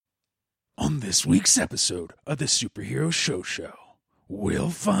On this week's episode of the Superhero Show,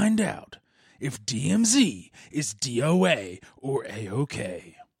 we'll find out if DMZ is DOA or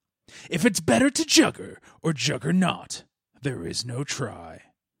AOK. If it's better to jugger or juggernaut, there is no try.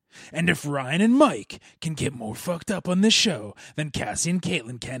 And if Ryan and Mike can get more fucked up on this show than Cassie and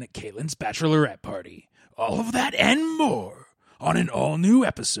Caitlin can at Caitlin's bachelorette party. All of that and more on an all-new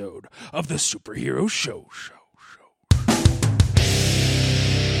episode of the Superhero Show.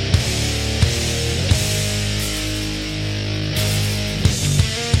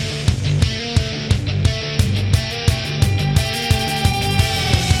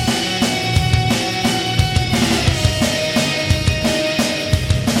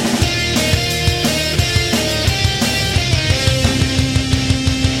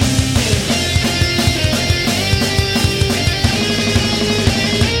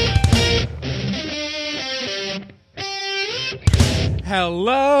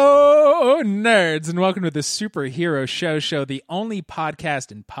 Hello, nerds, and welcome to the Superhero Show, the only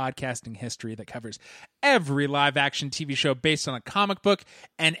podcast in podcasting history that covers every live-action TV show based on a comic book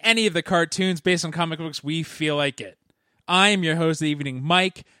and any of the cartoons based on comic books we feel like it. I am your host of the evening,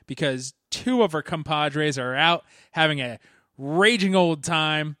 Mike, because two of our compadres are out having a raging old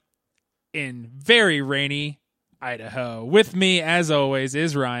time in very rainy Idaho. With me, as always,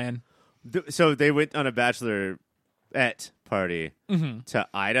 is Ryan. So they went on a bachelorette party to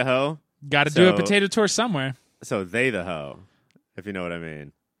Idaho. Got to do a potato tour somewhere. So they the hoe, if you know what I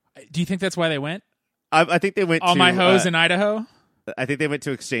mean. Do you think that's why they went? I think they went all to... my hoes in Idaho? I think they went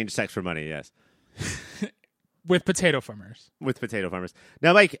to exchange sex for money, yes. With potato farmers. With potato farmers.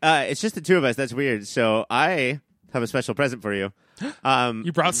 Now, Mike, it's just the two of us. That's weird. So I have a special present for you.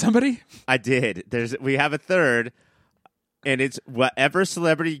 You brought somebody? I did. We have a third, and it's whatever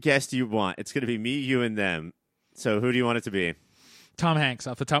celebrity guest you want. It's going to be me, you, and them. So who do you want it to be? Tom Hanks,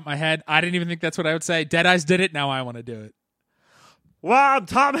 off the top of my head. I didn't even think that's what I would say. Deadeyes did it. Now I want to do it. Wow, I'm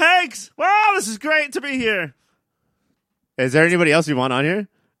Tom Hanks. Wow, this is great to be here. Is there anybody else you want on here?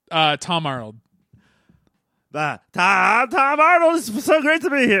 Tom Arnold. Tom Arnold. It's so great to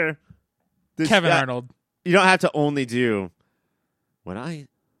be here. Kevin Arnold. You don't have to only do... When I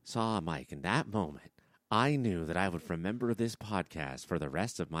saw Mike in that moment, I knew that I would remember this podcast for the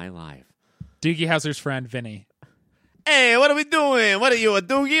rest of my life. Doogie Howser's friend, Vinny. Hey, what are we doing? What are you, a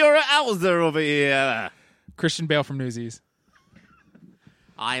Doogie or an Howser over here? Christian Bale from Newsies.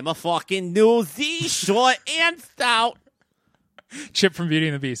 I'm a fucking Newsie, short and stout. Chip from Beauty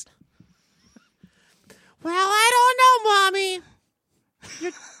and the Beast. Well, I don't know, Mommy.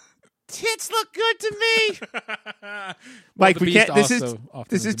 Your tits look good to me. Mike, we can't. This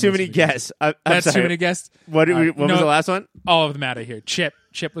is too many guests. That's sorry. too many guests. What was the last one? All of them out of here. Chip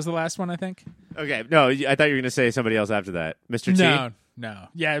was the last one, I think. Okay, no, I thought you were going to say somebody else after that. Mr. T? No.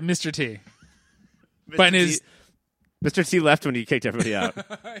 Yeah, Mr. T. Mr. T left when he kicked everybody out.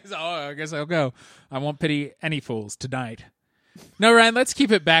 I guess I'll go. I won't pity any fools tonight. No, Ryan, let's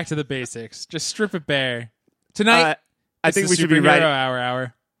keep it back to the basics. Just strip it bare. Tonight, I think we should be writing...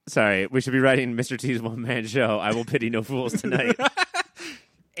 hour. Sorry, we should be writing Mr. T's one-man show. I will pity no fools tonight.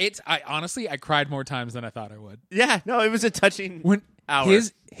 I cried more times than I thought I would. Yeah, no, it was a touching hour.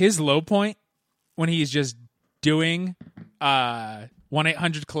 His low point when he's just doing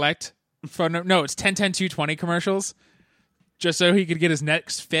 1-800-COLLECT phone number. No, it's 10-10-220 commercials just so he could get his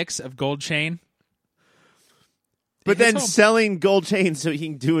next fix of gold chain. But then selling gold chains so he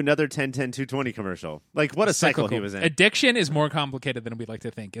can do another 10-10-220 commercial. Like, what a cycle he was in. Addiction is more complicated than we like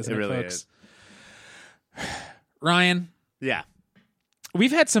to think, isn't it, really folks? Is. Ryan? Yeah.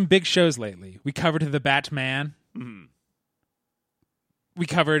 We've had some big shows lately. We covered The Batman. Mm-hmm. We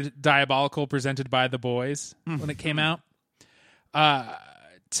covered Diabolical presented by The Boys when it came out.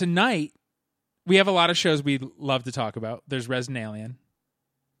 Tonight, we have a lot of shows we love to talk about. There's Resident Alien.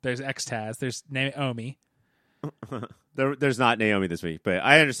 There's X-Taz. There's Naomi. There's not Naomi this week, but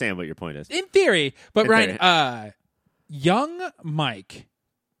I understand what your point is. In theory. But Ryan, young Mike,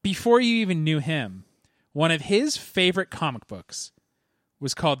 before you even knew him, one of his favorite comic books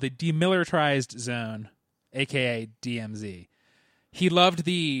was called The Demilitarized Zone, a.k.a. DMZ. He loved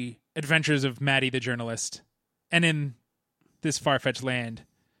the adventures of Maddie the journalist, and in this far-fetched land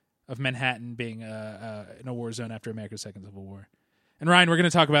of Manhattan being in a war zone after America's Second Civil War. And Ryan, we're going to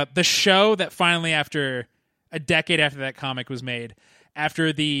talk about the show that finally, after a decade after that comic was made,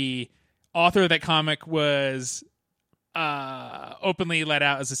 after the author of that comic was openly let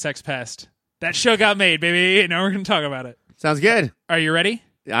out as a sex pest, that show got made, baby. Now we're going to talk about it. Sounds good. Are you ready?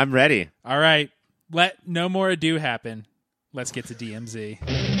 I'm ready. All right. Let no more ado happen. Let's get to DMZ.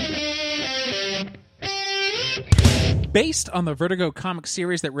 Based on the Vertigo comic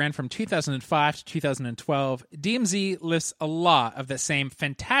series that ran from 2005 to 2012, DMZ lists a lot of the same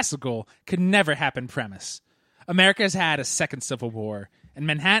fantastical, could never happen premise. America has had a second civil war, and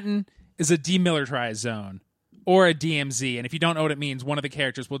Manhattan is a demilitarized zone, or a DMZ. And if you don't know what it means, one of the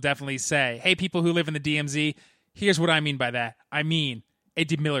characters will definitely say, hey, people who live in the DMZ, here's what I mean by that. I mean a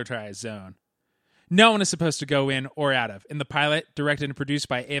demilitarized zone. No one is supposed to go in or out of. In the pilot, directed and produced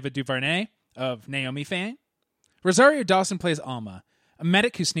by Ava DuVernay of Naomi fame, Rosario Dawson plays Alma, a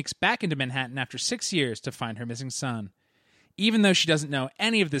medic who sneaks back into Manhattan after 6 years to find her missing son. Even though she doesn't know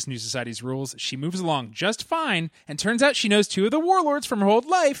any of this new society's rules, she moves along just fine, and turns out she knows two of the warlords from her old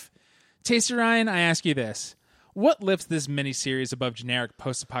life. Taster Ryan, I ask you this. What lifts this miniseries above generic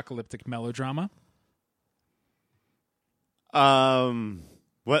post-apocalyptic melodrama?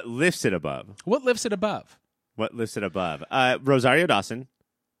 What lifts it above? What lifts it above? What lifts it above? Rosario Dawson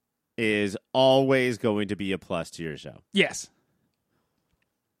is always going to be a plus to your show. Yes.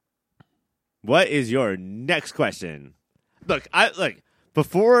 What is your next question? Look,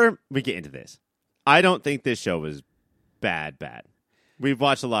 before we get into this, I don't think this show was bad. We've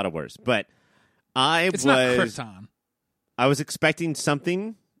watched a lot of worse, but It's not Krypton. I was expecting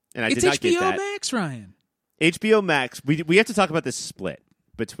something, and I did not get that. It's HBO Max, Ryan. HBO Max, we have to talk about this split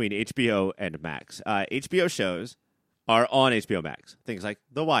between HBO and Max. HBO shows are on HBO Max. Things like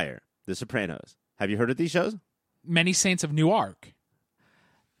The Wire, The Sopranos. Have you heard of these shows? Many Saints of Newark.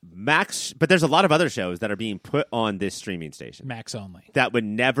 Max, but there's a lot of other shows that are being put on this streaming station. Max only. That would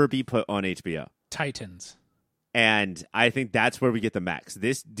never be put on HBO. Titans. And I think that's where we get the Max.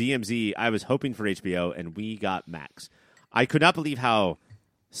 This DMZ, I was hoping for HBO, and we got Max. I could not believe how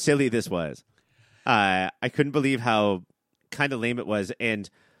silly this was. I couldn't believe how kind of lame it was. And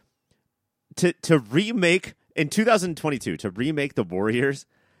to remake, in 2022, to remake The Warriors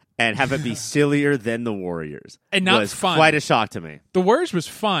and have it be sillier than The Warriors and not was fun. Quite a shock to me. The Warriors was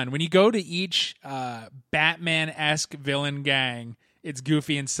fun. When you go to each Batman-esque villain gang, it's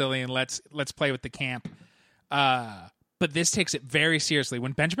goofy and silly, and let's play with the camp. But this takes it very seriously.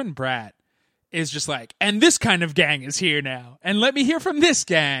 When Benjamin Bratt is just like, and this kind of gang is here now, and let me hear from this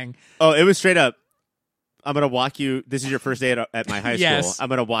gang. Oh, it was straight up, I'm going to walk you, this is your first day at my high Yes. school, I'm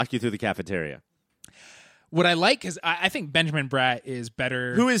going to walk you through the cafeteria. What I like is I think Benjamin Bratt is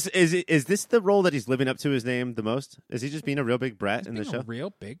better. Who is this the role that he's living up to his name the most? Is he just being a real big brat in the show? A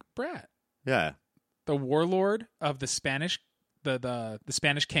real big brat. Yeah. The warlord of the Spanish, the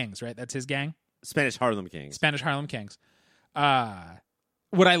Spanish Kings, right? That's his gang. Spanish Harlem Kings. Spanish Harlem Kings.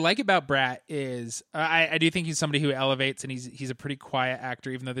 What I like about Bratt is I do think he's somebody who elevates, and he's a pretty quiet actor,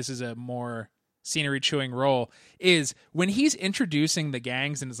 even though this is a more scenery-chewing role, is when he's introducing the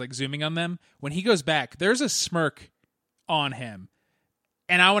gangs and is like zooming on them, when he goes back, there's a smirk on him.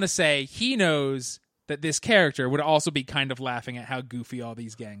 And I want to say he knows that this character would also be kind of laughing at how goofy all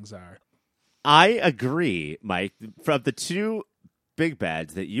these gangs are. I agree, Mike. From the two big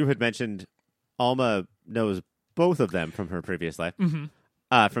bads that you had mentioned, Alma knows both of them from her previous life.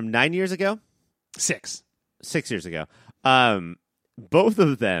 Mm-hmm. From 9 years ago? 6 years ago. Both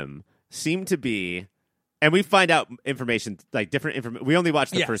of them seem to be, and we find out information, like different information. We only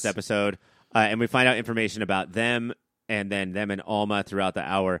watched the first episode, and we find out information about them, and then them and Alma throughout the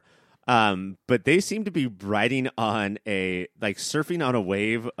hour. But they seem to be riding on surfing on a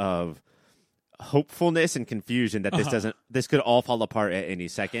wave of hopefulness and confusion that this could all fall apart at any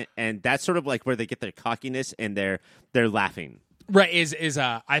second, and that's sort of like where they get their cockiness and they're laughing. Right, is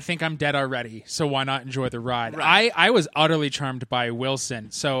I think I'm dead already, so why not enjoy the ride? Right. I was utterly charmed by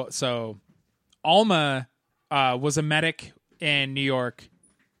Wilson. So Alma was a medic in New York,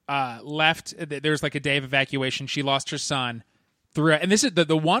 left. There was like a day of evacuation. She lost her son through, and this is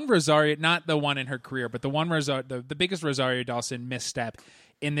the one Rosario, not the one in her career, but the one the biggest Rosario Dawson misstep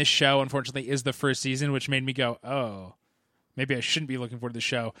in this show, unfortunately, is the first season, which made me go, oh, maybe I shouldn't be looking forward to the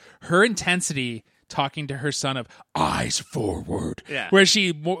show. Her intensity talking to her son of eyes forward, where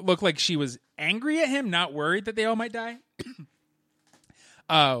she looked like she was angry at him, not worried that they all might die,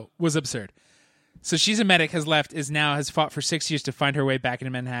 was absurd. So she's a medic, has fought for 6 years to find her way back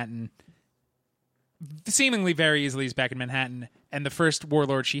into Manhattan. Seemingly very easily is back in Manhattan. And the first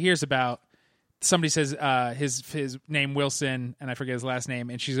warlord she hears about, somebody says his name Wilson, and I forget his last name,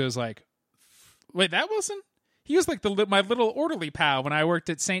 and she goes like, wait, that Wilson? He was like my little orderly pal when I worked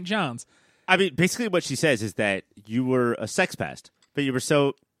at St. John's. I mean, basically what she says is that you were a sex pest, but you were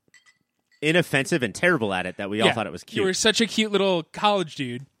so inoffensive and terrible at it that we all thought it was cute. You were such a cute little college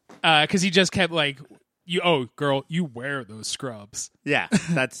dude, because he just kept like, girl, you wear those scrubs. Yeah,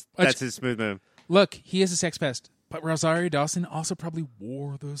 that's his smooth move. Look, he is a sex pest, but Rosario Dawson also probably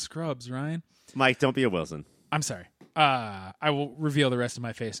wore those scrubs, Ryan. Mike, don't be a Wilson. I'm sorry. I will reveal the rest of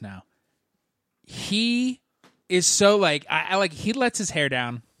my face now. He is so like, I like, he lets his hair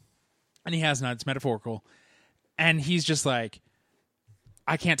down, and he has none. It's metaphorical. And he's just like,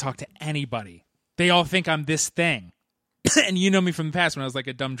 I can't talk to anybody. They all think I'm this thing. And you know me from the past when I was like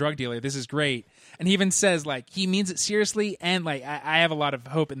a dumb drug dealer. This is great. And he even says like he means it seriously. And like I have a lot of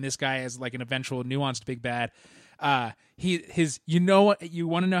hope in this guy as like an eventual nuanced big bad. You know what? You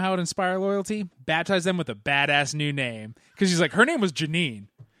want to know how it inspire loyalty? Baptize them with a badass new name. Because she's like, her name was Janine,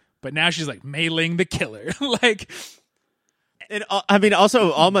 but now she's like Mei Ling the Killer. Like, and I mean,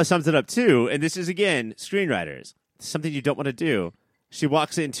 also Alma sums it up too. And this is again screenwriters. Something you don't want to do. She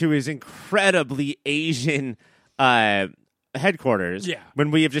walks into his incredibly Asian headquarters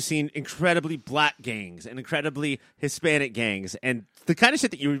when we have just seen incredibly black gangs and incredibly Hispanic gangs and the kind of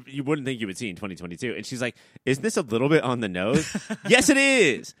shit that you wouldn't think you would see in 2022. And she's like, isn't this a little bit on the nose? Yes, it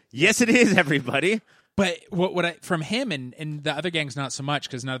is. Yes, it is, everybody. But what I, from him and the other gangs, not so much,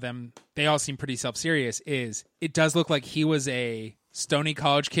 because none of them, they all seem pretty self-serious, is it does look like he was a stony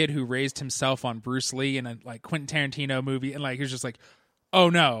college kid who raised himself on Bruce Lee in a like Quentin Tarantino movie. And like, he was just like, oh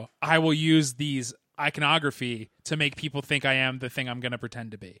no, I will use these iconography to make people think I am the thing I'm going to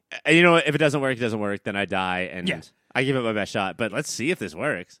pretend to be. And you know what? If it doesn't work, it doesn't work. Then I die, and I give it my best shot. But let's see if this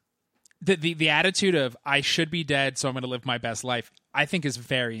works. The attitude of I should be dead, so I'm going to live my best life, I think is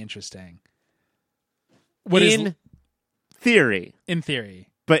very interesting. In theory. In theory.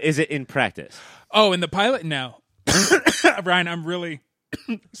 But is it in practice? Oh, in the pilot? No. Brian, I'm really...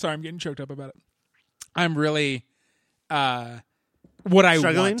 Sorry, I'm getting choked up about it. I'm really... what I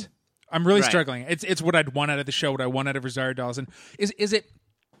want. I'm really struggling. It's what I'd want out of the show, what I want out of Rosario Dawson. Is it...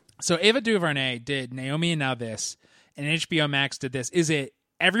 So Ava DuVernay did Naomi and Now This, and HBO Max did this. Is it...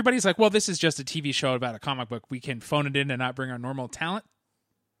 Everybody's like, well, this is just a TV show about a comic book. We can phone it in and not bring our normal talent?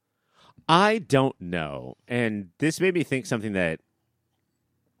 I don't know. And this made me think something that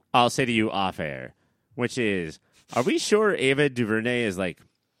I'll say to you off air, which is, are we sure Ava DuVernay is like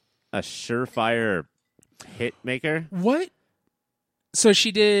a surefire hit maker? What? So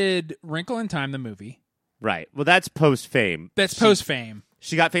she did Wrinkle in Time, the movie. Right. Well, that's post-fame. That's post-fame.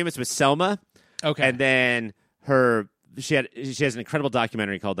 She got famous with Selma. Okay. And then she has an incredible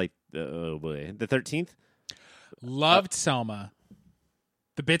documentary called like The 13th. Loved Selma.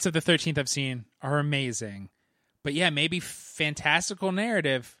 The bits of The 13th I've seen are amazing. But yeah, maybe fantastical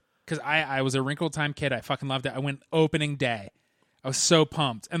narrative, because I was a Wrinkle in Time kid. I fucking loved it. I went opening day. I was so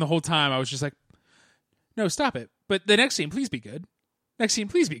pumped. And the whole time I was just like, no, stop it. But the next scene, please be good. Next scene,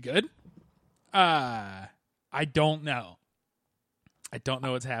 please be good. I don't know. I don't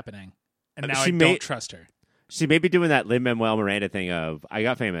know what's happening. And now I don't trust her. She may be doing that Lin-Manuel Miranda thing of, I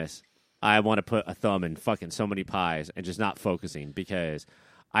got famous. I want to put a thumb in fucking so many pies and just not focusing, because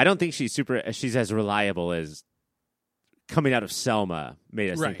I don't think she's as reliable as coming out of Selma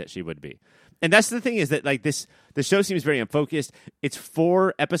made us think that she would be. And that's the thing, is that like the show seems very unfocused. It's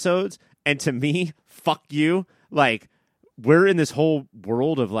 4 episodes, and to me, fuck you. Like, we're in this whole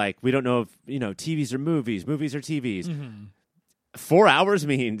world of like, we don't know if, TVs are movies, movies are TVs. Mm-hmm. 4 hours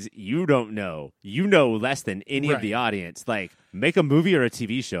means you don't know. You know less than any of the audience. Like, make a movie or a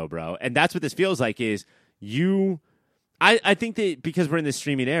TV show, bro. And that's what this feels like, is I think that because we're in this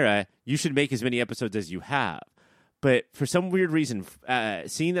streaming era, you should make as many episodes as you have. But for some weird reason,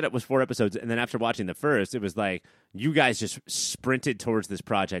 seeing that it was 4 episodes, and then after watching the first, it was like you guys just sprinted towards this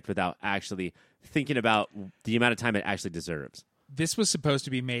project without actually thinking about the amount of time it actually deserves. This was supposed to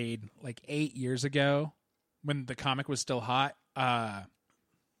be made like 8 years ago when the comic was still hot on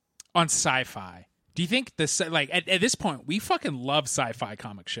Sci-Fi. Do you think this, like at this point, we fucking love sci-fi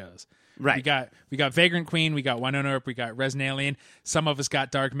comic shows? Right. We got Vagrant Queen, we got Winona Earp, we got Resident Alien. Some of us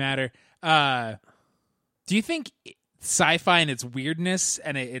got Dark Matter. Do you think sci-fi and its weirdness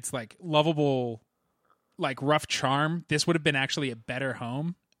and its like lovable, like rough charm, this would have been actually a better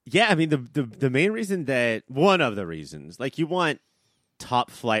home? Yeah, I mean the main reason one of the reasons, like, you want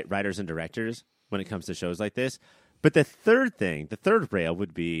top flight writers and directors when it comes to shows like this. But the third rail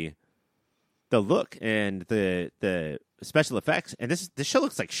would be the look and the special effects. And this show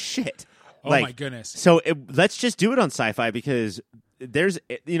looks like shit. Oh, my goodness. So let's just do it on Sci-Fi, because there's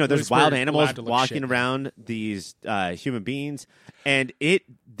wild animals walking around these human beings, and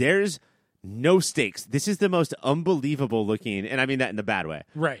there's no stakes. This is the most unbelievable looking, and I mean that in the bad way.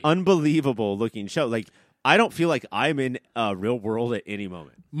 Right. Unbelievable looking show. Like, I don't feel like I'm in a real world at any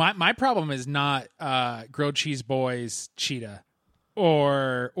moment. My problem is not Grilled Cheese Boys Cheetah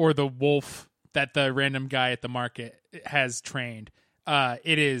or the wolf that the random guy at the market has trained.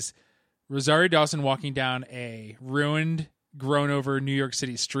 It is Rosario Dawson walking down a ruined, grown over New York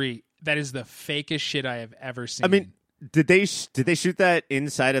City street. That is the fakest shit I have ever seen. I mean, Did they shoot that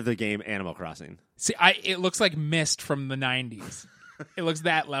inside of the game Animal Crossing? See, it looks like Myst from the 90s. It looks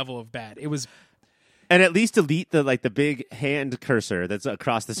that level of bad. It was, and at least delete the big hand cursor that's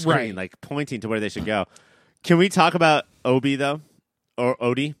across the screen, like pointing to where they should go. Can we talk about Obi though, or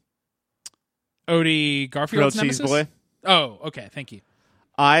Odie? Odie Garfield's Grilled cheese nemesis? boy. Oh, okay, thank you.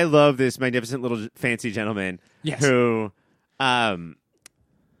 I love this magnificent little fancy gentleman who,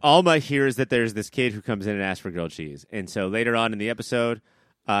 Alma hears that there's this kid who comes in and asks for grilled cheese. And so later on in the episode,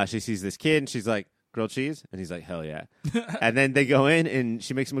 she sees this kid and she's like, grilled cheese? And he's like, hell yeah. And then they go in and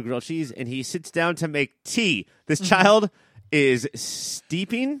she makes him a grilled cheese and he sits down to make tea. This child is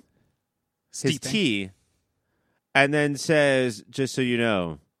steeping his tea and then says, just so you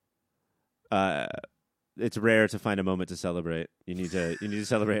know, it's rare to find a moment to celebrate. You need to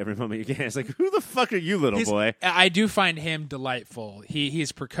celebrate every moment you can. It's like, who the fuck are you, little boy? I do find him delightful.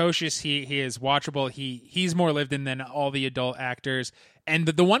 He's precocious. He is watchable. He's more lived in than all the adult actors. And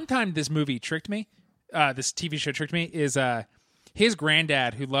the one time this movie tricked me, this TV show tricked me, is his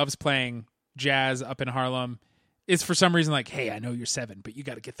granddad, who loves playing jazz up in Harlem, is for some reason like, hey, I know you're 7, but you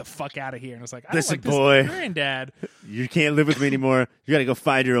got to get the fuck out of here. And I was like, I don't like boy, this granddad. You can't live with me anymore. You got to go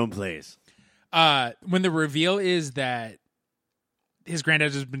find your own place. When the reveal is that his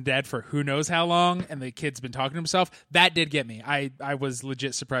granddad has been dead for who knows how long, and the kid's been talking to himself, that did get me. I was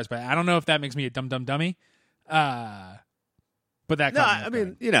legit surprised by it. I don't know if that makes me a dumb dummy, but that. No, I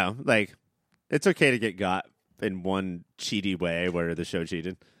mean, like, it's okay to get got in one cheaty way where the show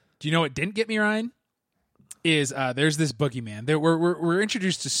cheated. Do you know what didn't get me, Ryan? Is there's this boogeyman. We're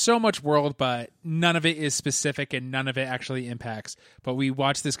introduced to so much world, but none of it is specific and none of it actually impacts. But we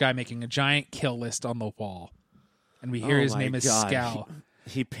watch this guy making a giant kill list on the wall, and we hear his name is Scal.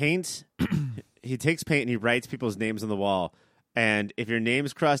 He paints. He takes paint and he writes people's names on the wall. And if your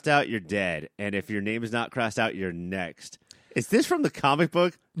name's crossed out, you're dead. And if your name is not crossed out, you're next. Is this from the comic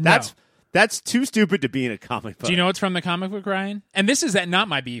book? No. That's too stupid to be in a comic book. Do you know it's from the comic book, Ryan? And this is not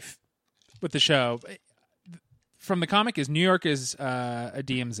my beef with the show. From the comic is New York is a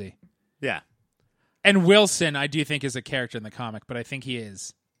DMZ. Yeah. And Wilson, I do think, is a character in the comic, but I think he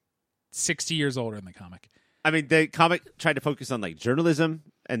is 60 years older in the comic. I mean, the comic tried to focus on like journalism,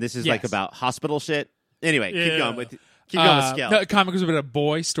 and this is like about hospital shit. Anyway, keep going with Scal. The comic was about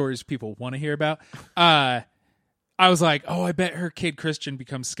boy stories people want to hear about. I was like, oh, I bet her kid Christian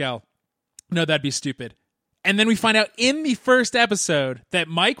becomes Scal. No, that'd be stupid. And then we find out in the first episode that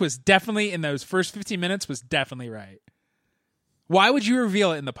Mike was definitely, in those first 15 minutes, was definitely right. Why would you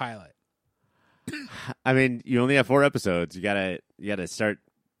reveal it in the pilot? I mean, you only have 4 episodes. You gotta start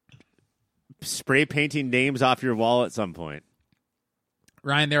spray painting names off your wall at some point.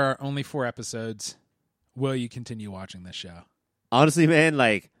 Ryan, there are only 4 episodes. Will you continue watching this show? Honestly, man,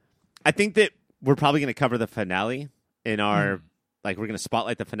 like, I think that we're probably going to cover the finale in our, like, we're going to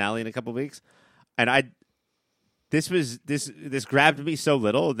spotlight the finale in a couple weeks. And this grabbed me so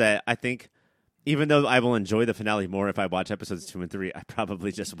little that I think even though I will enjoy the finale more if I watch episodes 2 and 3, I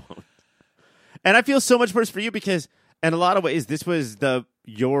probably just won't. And I feel so much worse for you because in a lot of ways, this was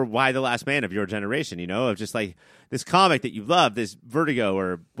your Why the Last Man of your generation, of just like this comic that you loved, this Vertigo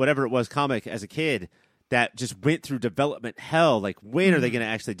or whatever it was comic as a kid that just went through development hell. Like, when are they going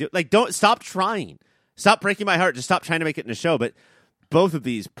to actually do it? Like, don't stop trying. Stop breaking my heart. Just stop trying to make it in a show. But both of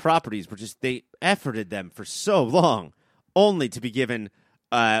these properties were just, they efforted them for so long only to be given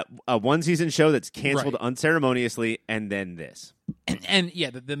a 1-season show that's canceled unceremoniously and then this. And yeah,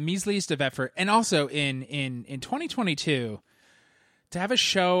 the measliest of effort. And also in 2022, to have a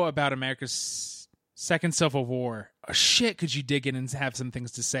show about America's second Civil War, shit, could you dig in and have some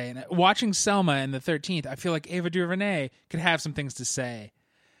things to say? And watching Selma and the 13th, I feel like Ava DuVernay could have some things to say.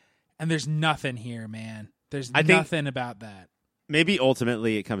 And there's nothing here, man. There's nothing about that. Maybe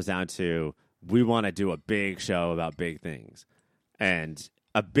ultimately it comes down to we want to do a big show about big things and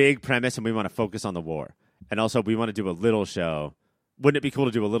a big premise, and we want to focus on the war. And also we want to do a little show. Wouldn't it be cool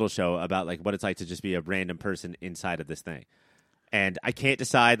to do a little show about like what it's like to just be a random person inside of this thing? And I can't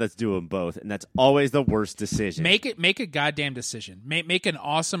decide. Let's do them both, and that's always the worst decision. Make a goddamn decision. Make an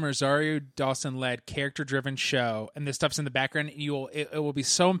awesome Rosario Dawson-led, character-driven show, and this stuff's in the background. It will be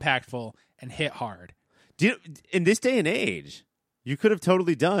so impactful and hit hard. In this day and age, you could have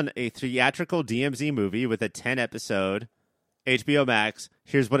totally done a theatrical DMZ movie with a 10-episode HBO Max.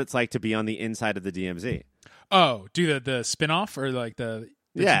 Here's what it's like to be on the inside of the DMZ. Oh, do the spinoff or like the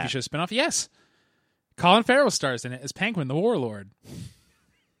TV show spinoff? Yes. Colin Farrell stars in it as Penguin, the Warlord.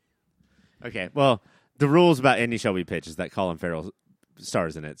 Okay, well, the rules about any show we pitch is that Colin Farrell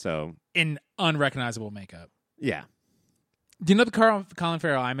stars in it, so... In unrecognizable makeup. Yeah. Do you know the Colin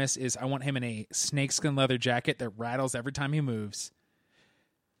Farrell I miss is I want him in a snakeskin leather jacket that rattles every time he moves.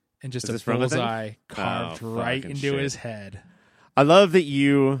 And just a bullseye carved right into his head. I love that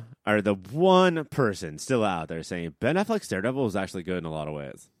you are the one person still out there saying Ben Affleck's Daredevil is actually good in a lot of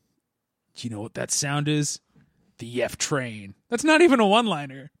ways. Do you know what that sound is? The F train. That's not even a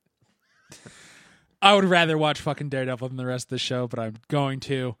one-liner. I would rather watch fucking Daredevil than the rest of the show, but I'm going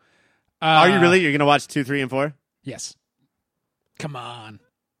to. Are you really? You're going to watch 2, 3, and 4? Yes. Come on.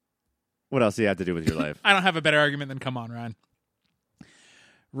 What else do you have to do with your life? I don't have a better argument than come on, Ryan.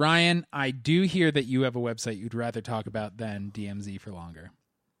 Ryan, I do hear that you have a website you'd rather talk about than DMZ for longer.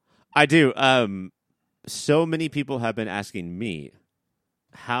 I do. So many people have been asking me,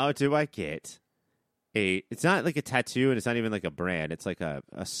 how do I get it's not like a tattoo and it's not even like a brand. It's like a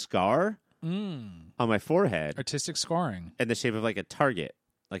scar on my forehead. Artistic scarring. In the shape of like a target,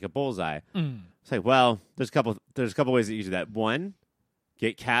 like a bullseye. It's like, well, there's a couple ways that you do that. One,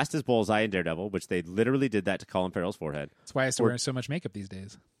 get cast as Bullseye in Daredevil, which they literally did that to Colin Farrell's forehead. That's why I have to wear so much makeup these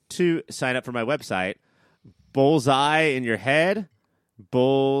days. 2, sign up for my website. Bullseye in your head.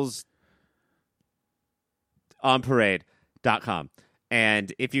 bullsonparade.com.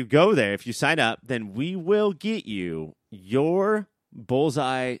 And if you go there, if you sign up, then we will get you your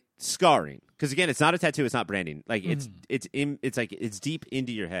bullseye scarring. Because again, it's not a tattoo, it's not branding. Like it's deep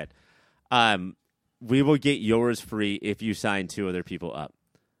into your head. We will get yours free if you sign 2 other people up.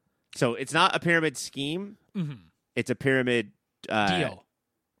 So it's not a pyramid scheme. It's a pyramid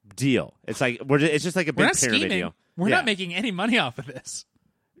deal. It's like it's just like a big pyramid deal. We're not making any money off of this.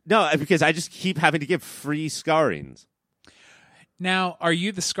 No, because I just keep having to give free scarrings. Now, are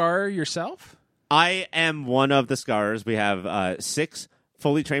you the scarer yourself? I am one of the scarers. We have 6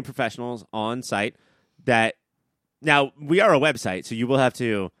 fully trained professionals on site. Now we are a website, so you will have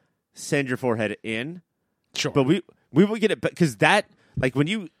to send your forehead in. Sure. But we will get it, because that, like when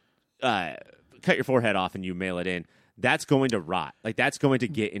you cut your forehead off and you mail it in, that's going to rot. Like that's going to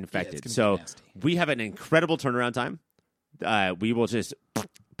get infected. So we have an incredible turnaround time. We will just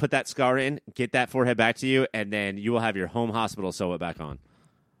put that scar in, get that forehead back to you, and then you will have your home hospital sew it back on.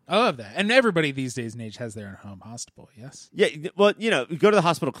 I love that. And everybody these days and age has their own home hospital, yes? Yeah, well, go to the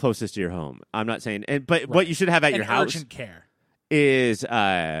hospital closest to your home. I'm not saying, but what you should have at your house urgent care is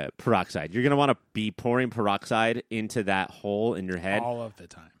peroxide. You're going to want to be pouring peroxide into that hole in your head all of the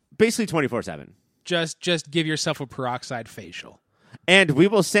time. Basically 24/7. Just give yourself a peroxide facial. And we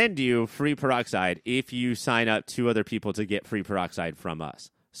will send you free peroxide if you sign up 2 other people to get free peroxide from us.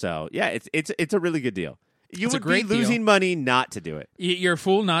 So, yeah, it's a really good deal. You would be losing money not to do it. You're a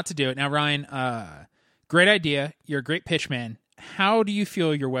fool not to do it. Now, Ryan, great idea. You're a great pitch man. How do you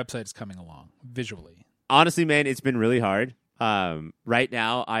feel your website is coming along visually? Honestly, man, it's been really hard. Right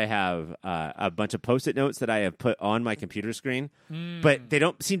now, I have a bunch of Post-it notes that I have put on my computer screen, but they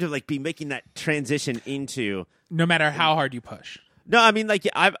don't seem to be making that transition into. No matter how hard you push. No, I mean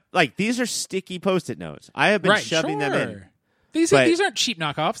these are sticky Post-it notes. I have been shoving them in. These aren't cheap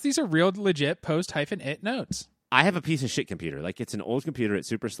knockoffs. These are real legit post-it notes. I have a piece of shit computer. Like it's an old computer. It's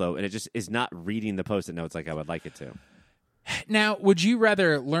super slow, and it just is not reading the Post-it notes like I would like it to. Now, would you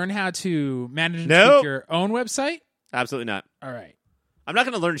rather learn how to manage and tweak your own website? Absolutely not. All right. I'm not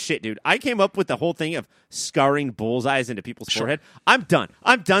going to learn shit, dude. I came up with the whole thing of scarring bullseyes into people's forehead. I'm done.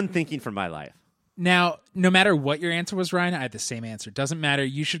 I'm done thinking for my life. Now, no matter what your answer was, Ryan, I had the same answer. Doesn't matter.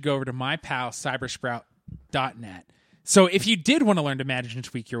 You should go over to my pal, cybersprout.net. So if you did want to learn to manage and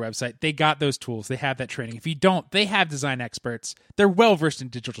tweak your website, they got those tools. They have that training. If you don't, they have design experts. They're well-versed in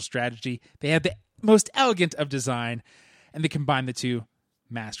digital strategy. They have the most elegant of design, and they combine the two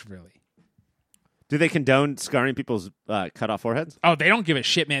masterfully. Do they condone scarring people's cut-off foreheads? Oh, they don't give a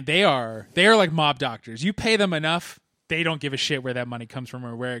shit, man. They are like mob doctors. You pay them enough, they don't give a shit where that money comes from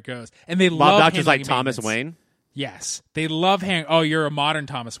or where it goes. And they love mob doctors like Thomas Wayne? Yes. They love you're a modern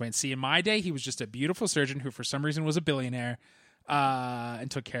Thomas Wayne. See, in my day, he was just a beautiful surgeon who for some reason was a billionaire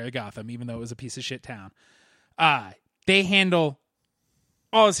and took care of Gotham, even though it was a piece of shit town. They handle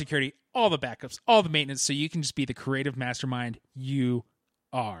all the security, all the backups, all the maintenance, so you can just be the creative mastermind you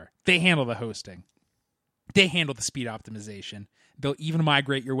are. They handle the hosting. They handle the speed optimization. They'll even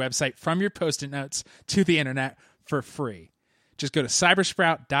migrate your website from your Post-it notes to the internet for free. Just go to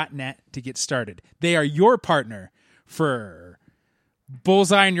cybersprout.net to get started. They are your partner for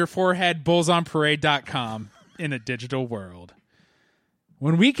Bullseye in your forehead, bullsonparade.com in a digital world.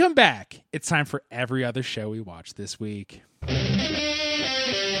 When we come back, it's time for every other show we watch this week.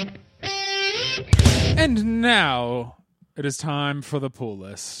 And now it is time for the pool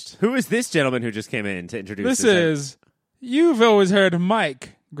list. Who is this gentleman who just came in to introduce this? Is, you've always heard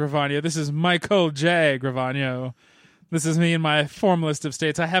Mike Gravano. This is Michael J. Gravano. This is me in my formalist of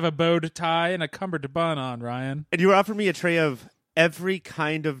states. I have a bow tie and a cummerbund on, Ryan. And you were offering me a tray of every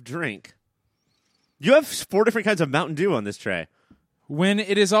kind of drink. You have 4 different kinds of Mountain Dew on this tray. When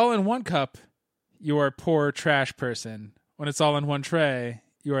it is all in one cup, you are a poor trash person. When it's all in one tray,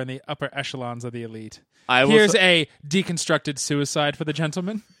 you are in the upper echelons of the elite. Here's a deconstructed suicide for the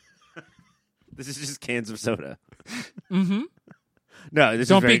gentleman. This is just cans of soda. Mm-hmm. No, this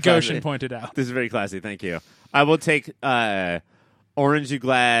Don't is very be Goshen pointed out. This is very classy. Thank you. I will take Orange You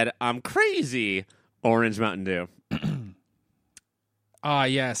Glad I'm Crazy Orange Mountain Dew. Ah,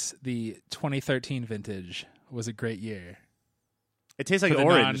 yes. The 2013 vintage was a great year. It tastes like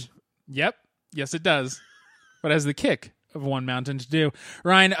orange. Yep. Yes, it does. But has the kick of one Mountain Dew.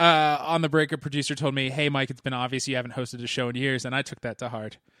 Ryan, on the break, a producer told me, hey, Mike, it's been obvious you haven't hosted a show in years, and I took that to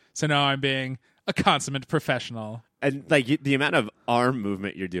heart. So now I'm being a consummate professional. And like the amount of arm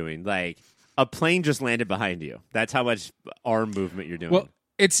movement you're doing, like a plane just landed behind you. That's how much arm movement you're doing. Well,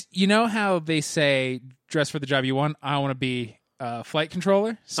 it's, you know how they say, dress for the job you want? I want to be a flight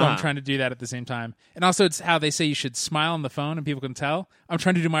controller, so I'm trying to do that at the same time. And also it's how they say you should smile on the phone and people can tell. I'm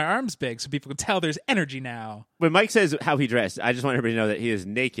trying to do my arms big so people can tell there's energy now. When Mike says how he dressed, I just want everybody to know that he is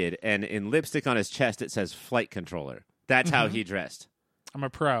naked, and in lipstick on his chest it says flight controller. That's how he dressed. I'm a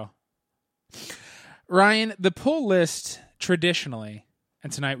pro. Ryan, the pull list traditionally,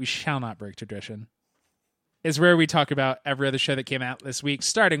 and tonight we shall not break tradition, is where we talk about every other show that came out this week,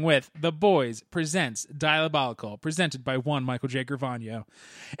 starting with The Boys Presents Diabolical, presented by one Michael J. Gravano.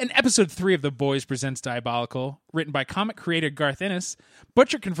 In episode 3 of The Boys Presents Diabolical, written by comic creator Garth Ennis,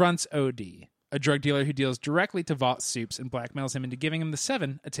 Butcher confronts O.D., a drug dealer who deals directly to Vought Soups and blackmails him into giving him the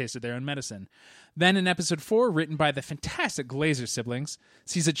Seven a taste of their own medicine. Then in episode 4, written by the fantastic Glazer siblings,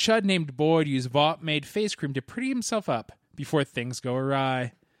 sees a chud named Boyd use Vought-made face cream to pretty himself up before things go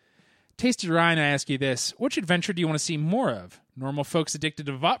awry. Tasty Ryan, I ask you this. Which adventure do you want to see more of? Normal folks addicted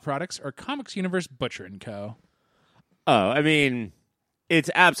to Vought products or Comics Universe Butcher & Co.? Oh, I mean, it's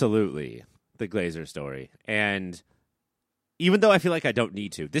absolutely the Glazer story. And even though I feel like I don't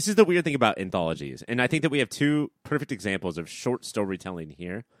need to, this is the weird thing about anthologies. And I think that we have 2 perfect examples of short storytelling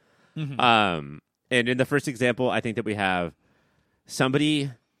here. Mm-hmm. And in the first example, I think that we have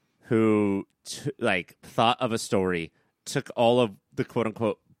somebody who thought of a story, took all of the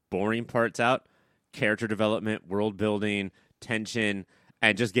quote-unquote boring parts out, character development, world building, tension,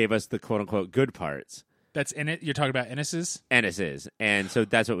 and just gave us the quote-unquote good parts. That's in it? You're talking about Ennis's? Ennis's. And so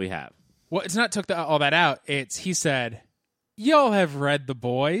that's what we have. Well, it's not took all that out. It's, he said, y'all have read The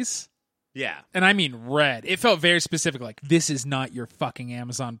Boys? Yeah. And I mean read. It felt very specific, like, this is not your fucking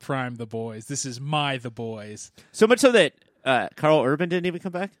Amazon Prime The Boys. This is my The Boys. So much so that Carl Urban didn't even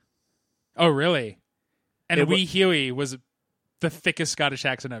come back? Oh, really? And Wee Huey was the thickest Scottish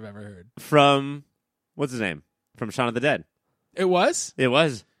accent I've ever heard. From, what's his name? From Shaun of the Dead. It was? It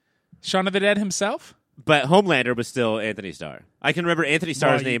was. Shaun of the Dead himself? But Homelander was still Anthony Starr. I can remember Anthony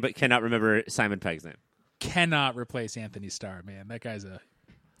Starr's name, but cannot remember Simon Pegg's name. Cannot replace Anthony Starr, man. That guy's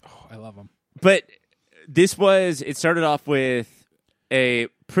I love him. But it started off with a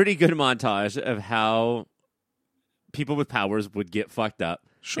pretty good montage of how people with powers would get fucked up,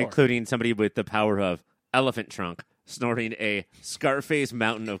 including somebody with the power of elephant trunk, snorting a Scarface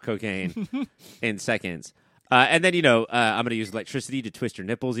mountain of cocaine in seconds. And then, I'm going to use electricity to twist your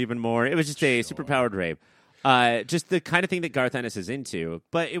nipples even more. It was just a superpowered rape. Just the kind of thing that Garth Ennis is into.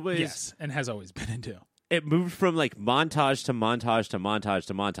 But it was... Yes, and has always been into. It moved from montage to montage to montage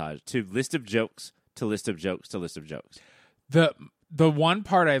to montage to list of jokes to list of jokes to list of jokes. The one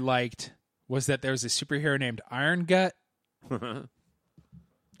part I liked was that there was a superhero named Iron Gut.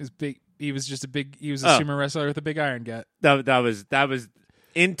 His big... He was a sumo wrestler with a big iron gut. That was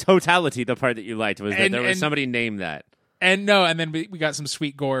in totality the part that you liked was that there was somebody named that. And then we got some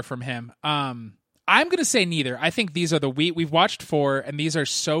sweet gore from him. I'm going to say neither. I think these are we've watched 4, and these are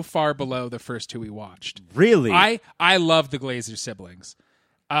so far below the first 2 we watched. Really? I love the Glazer siblings.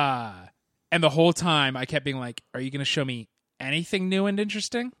 And the whole time I kept being like, are you going to show me anything new and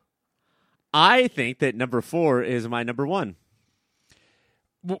interesting? I think that number 4 is my number 1.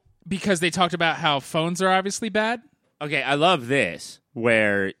 Well, because they talked about how phones are obviously bad? Okay, I love this,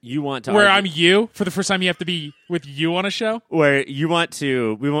 where you want to... Where I'm you? For the first time you have to be with you on a show? Where you want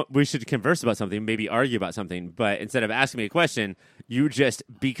to... We should converse about something, maybe argue about something, but instead of asking me a question, you just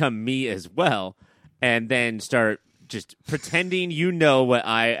become me as well, and then start just pretending you know what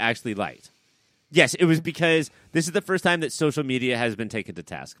I actually liked. Yes, it was because this is the first time that social media has been taken to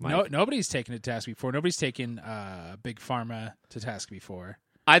task, Mike. No, nobody's taken it to task before. Nobody's taken Big Pharma to task before.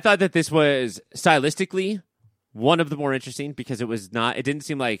 I thought that this was stylistically one of the more interesting because it didn't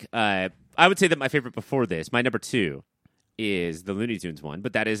seem like, I would say that my favorite before this, my number 2, is the Looney Tunes one,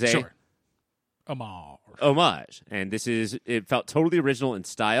 but that is a homage. And it felt totally original in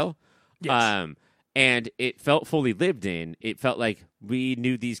style. Yes. And it felt fully lived in. It felt like we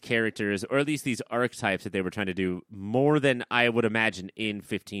knew these characters, or at least these archetypes that they were trying to do, more than I would imagine in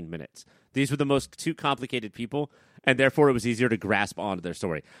 15 minutes. These were the most two complicated people, and therefore it was easier to grasp onto their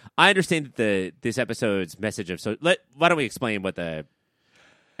story. I understand that this episode's message of... why don't we explain what the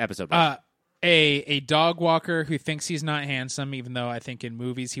episode was? A dog walker who thinks he's not handsome, even though I think in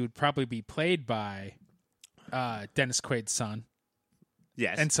movies he would probably be played by Dennis Quaid's son.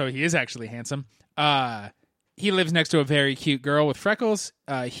 Yes. And so he is actually handsome. He lives next to a very cute girl with freckles.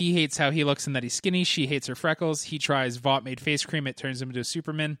 He hates how he looks and that he's skinny. She hates her freckles. He tries Vought-made face cream. It turns him into a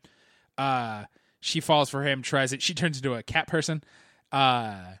Superman. She falls for him, tries it. She turns into a cat person.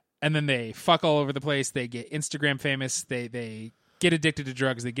 And then they fuck all over the place. They get Instagram famous. They get addicted to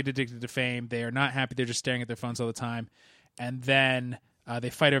drugs. They get addicted to fame. They are not happy. They're just staring at their phones all the time. And then they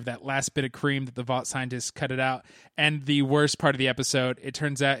fight over that last bit of cream that the Vought scientists cut it out. And the worst part of the episode, it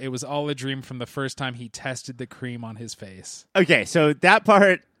turns out it was all a dream from the first time he tested the cream on his face. Okay, so that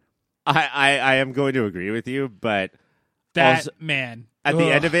part, I am going to agree with you, but that man at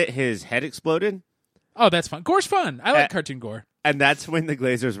the end of it, his head exploded. Oh, that's fun. Gore's fun. I like cartoon gore. And that's when the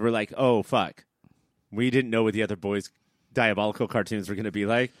Glazers were like, "Oh fuck, we didn't know what the other boys' diabolical cartoons were going to be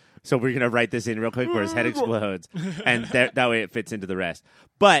like." So we're going to write this in real quick where his head explodes. And that way it fits into the rest.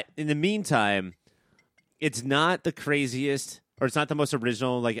 But in the meantime, it's not the craziest, or it's not the most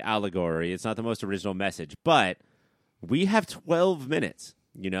original allegory. It's not the most original message. But we have 12 minutes,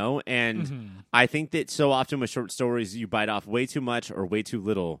 And I think that so often with short stories, you bite off way too much or way too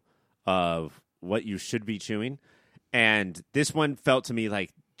little of what you should be chewing. And this one felt to me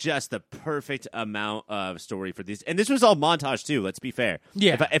like just the perfect amount of story for these. And this was all montage, too, let's be fair.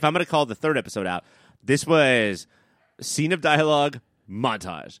 Yeah. If I'm going to call the third episode out, this was scene of dialogue,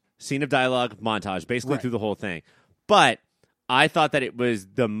 montage. Scene of dialogue, montage, basically through the whole thing. But I thought that it was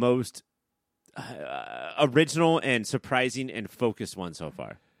the most original and surprising and focused one so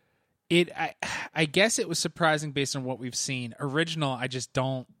far. I guess it was surprising based on what we've seen. Original, I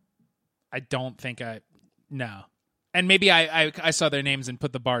don't think no. And maybe I saw their names and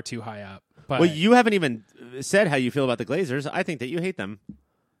put the bar too high up. But, well, you haven't even said how you feel about the Glazers. I think that you hate them.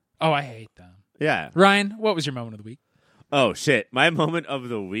 Oh, I hate them. Yeah. Ryan, what was your moment of the week? Oh, shit. My moment of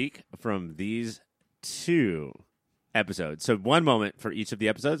the week from these two episodes. So one moment for each of the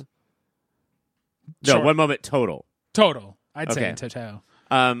episodes? No, Sure. one moment total. Total. I'd say in total.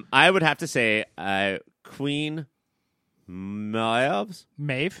 I would have to say Queen Maeve's?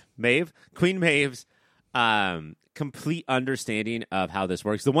 Maeve? Queen Maeve's complete understanding of how this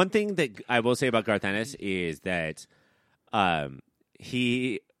works. The one thing that I will say about Garth Ennis is that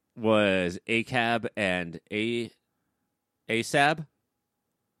he was ACAB and ASAB.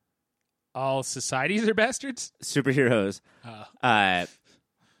 All societies are bastards? Superheroes.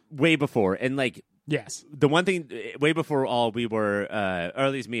 Way before. And yes. The one thing, way before all we were, or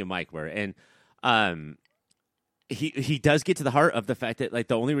at least me and Mike were, and he does get to the heart of the fact that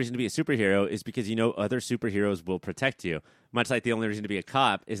the only reason to be a superhero is because other superheroes will protect you. Much like the only reason to be a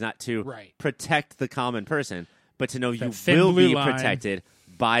cop is not to protect the common person, but to know you will be protected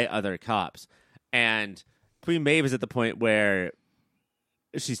by other cops. And Queen Maeve is at the point where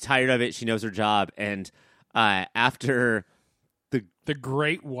she's tired of it. She knows her job, and after the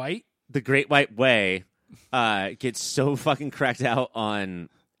Great White Way gets so fucking cracked out on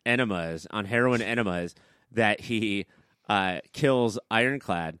enemas, on heroin enemas, that he kills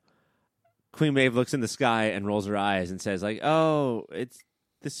Ironclad. Queen Maeve looks in the sky and rolls her eyes and says, "Oh, it's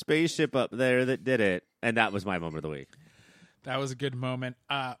the spaceship up there that did it." And that was my moment of the week. That was a good moment.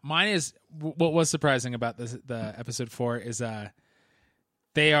 Mine is what was surprising about the episode 4 is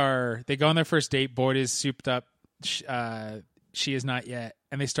they go on their first date. Boyd is souped up. She is not yet.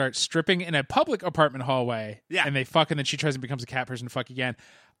 And they start stripping in a public apartment hallway. Yeah. And they fuck, and then she tries and becomes a cat person to fuck again.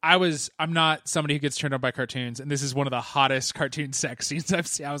 I'm not somebody who gets turned on by cartoons, and this is one of the hottest cartoon sex scenes I've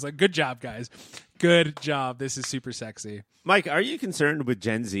seen. I was like, good job, guys. Good job. This is super sexy. Mike, are you concerned with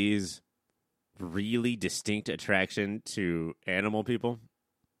Gen Z's really distinct attraction to animal people?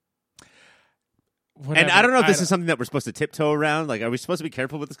 Whatever. And I don't know if this is something that we're supposed to tiptoe around. Are we supposed to be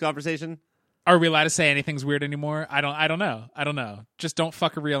careful with this conversation? Are we allowed to say anything's weird anymore? I don't know. Just don't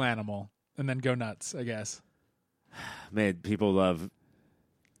fuck a real animal and then go nuts, I guess. Man, people love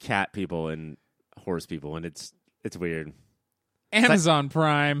cat people and horse people, and it's weird. Amazon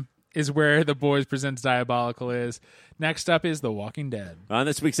Prime is where The Boys Presents Diabolical is. Next up is The Walking Dead. On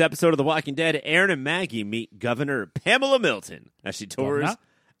this week's episode of The Walking Dead, Aaron and Maggie meet Governor Pamela Milton as she tours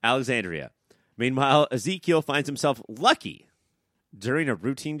Alexandria. Meanwhile, Ezekiel finds himself lucky during a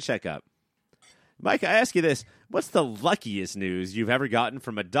routine checkup. Mike, I ask you this. What's the luckiest news you've ever gotten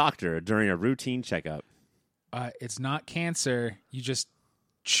from a doctor during a routine checkup? It's not cancer. You just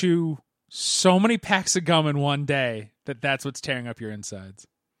chew so many packs of gum in one day that's what's tearing up your insides.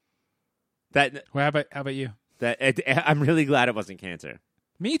 Well, how about you? I'm really glad it wasn't cancer.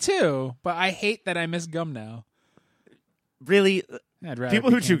 Me too, but I hate that I miss gum now. Really? People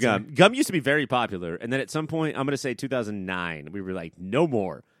who chew cancer. gum used to be very popular, and then at some point, I'm going to say 2009, we were like, no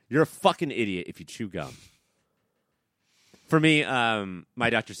more. You're a fucking idiot if you chew gum. For me, my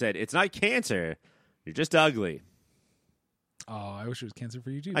doctor said, it's not cancer. You're just ugly. Oh, I wish it was cancer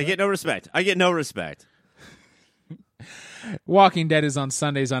for you too. I get no respect. Walking Dead is on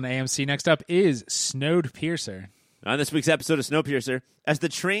Sundays on AMC. Next up is Snowpiercer. On this week's episode of Snowpiercer, as the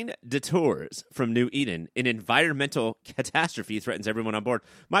train detours from New Eden, an environmental catastrophe threatens everyone on board.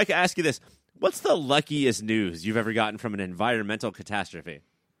 Mike, I ask you this. What's the luckiest news you've ever gotten from an environmental catastrophe?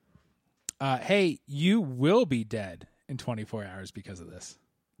 Hey, you will be dead in 24 hours because of this.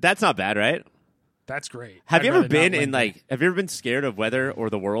 That's not bad, right? That's great. Have you ever been scared of weather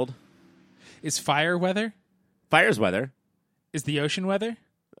or the world? Is fire weather? Fire's weather. Is the ocean weather?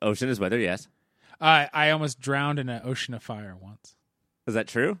 Ocean is weather, yes. I almost drowned in an ocean of fire once. Is that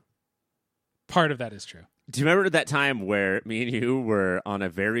true? Part of that is true. Do you remember that time where me and you were on a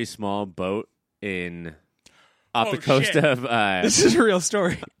very small boat off the coast of... this is a real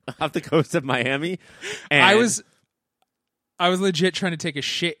story. Off the coast of Miami? And I was legit trying to take a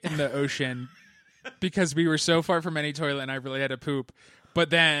shit in the ocean because we were so far from any toilet and I really had to poop. But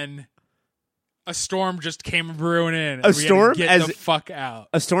then... a storm just came brewing in. A storm? Get the fuck out.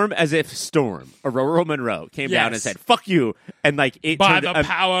 A storm as if Storm, Aurora Monroe, came down and said, fuck you. And it by the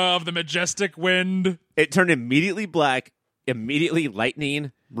power of the majestic wind. It turned immediately black, immediately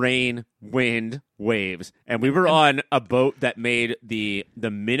lightning, rain, wind, waves. And we were on a boat that made the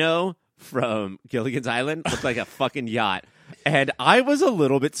minnow from Gilligan's Island look like a fucking yacht. And I was a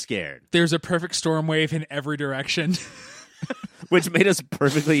little bit scared. There's a perfect storm wave in every direction. Which made us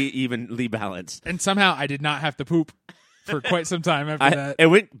perfectly evenly balanced. And somehow I did not have to poop for quite some time after that. It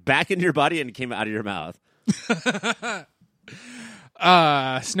went back into your body and came out of your mouth.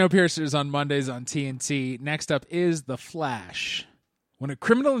 Snowpiercer is on Mondays on TNT. Next up is The Flash. When a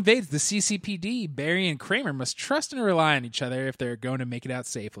criminal invades the CCPD, Barry and Kramer must trust and rely on each other if they're going to make it out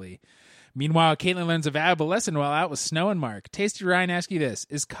safely. Meanwhile, Caitlin learns a valuable lesson while out with Snow and Mark. Tasty Ryan asks you this.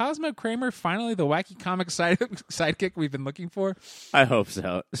 Is Cosmo Kramer finally the wacky comic sidekick we've been looking for? I hope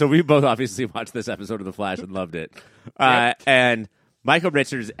so. So we both obviously watched this episode of The Flash and loved it. Yep. And Michael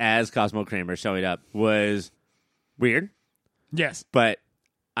Richards as Cosmo Kramer showing up was weird. Yes. But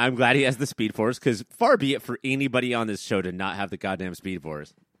I'm glad he has the Speed Force because far be it for anybody on this show to not have the goddamn Speed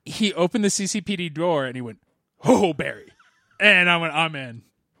Force. He opened the CCPD door and he went, "Oh, Barry." And I went, "I'm in."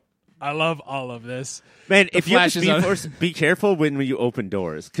 I love all of this. Man, if you have the Speed Force, be careful when you open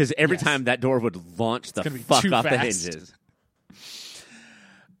doors, because every time that door would launch the fuck off the hinges.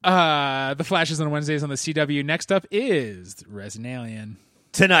 The Flash is on Wednesdays on the CW. Next up is Resident Alien.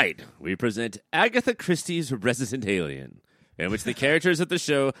 Tonight, we present Agatha Christie's Resident Alien, in which the characters of the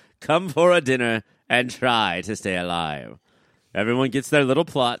show come for a dinner and try to stay alive. Everyone gets their little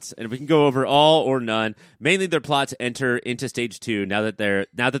plots, and we can go over all or none. Mainly their plots enter into stage 2 now that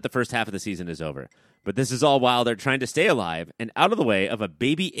the first half of the season is over. But this is all while they're trying to stay alive and out of the way of a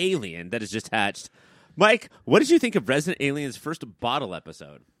baby alien that is just hatched. Mike, what did you think of Resident Alien's first bottle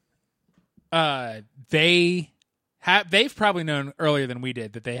episode? They've probably known earlier than we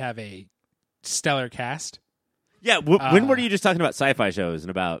did that they have a stellar cast. Yeah, when were you just talking about sci-fi shows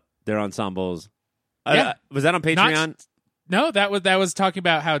and about their ensembles? Yeah. Was that on Patreon? No, that was talking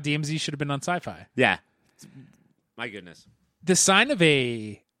about how DMZ should have been on Sci-Fi. Yeah. My goodness. The sign of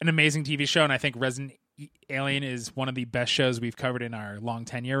an amazing TV show, and I think Resident Alien is one of the best shows we've covered in our long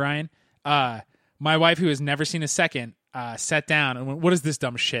tenure, Ryan. My wife, who has never seen a second, sat down and went, "What is this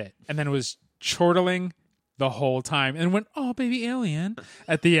dumb shit?" And then was chortling the whole time and went, "Oh, baby alien,"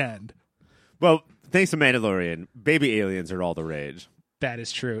 at the end. Well, thanks to Mandalorian, baby aliens are all the rage. That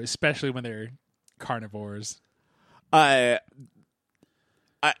is true, especially when they're carnivores. I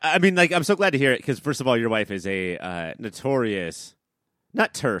mean, I'm so glad to hear it because, first of all, your wife is a notorious,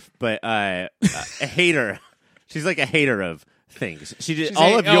 not turf, but a hater. She's like a hater of things. She's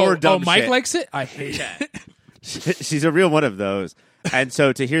all of your dumb Mike shit. likes it? I hate it. She's a real one of those. And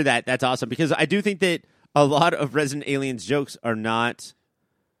so to hear that, that's awesome because I do think that a lot of Resident Alien's jokes are not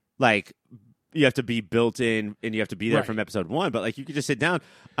you have to be built in and you have to be there from episode 1, but you could just sit down.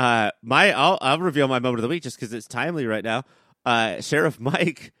 I'll reveal my moment of the week just because it's timely right now. Sheriff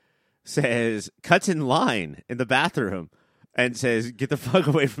Mike cuts in line in the bathroom and says, "Get the fuck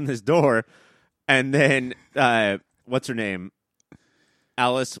away from this door." And then, what's her name?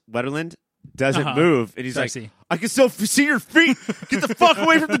 Alice Wetterland doesn't move. And he's Darcy. like, "I can still see your feet. Get the fuck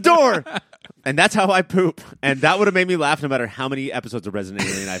away from the door." And that's how I poop. And that would have made me laugh no matter how many episodes of Resident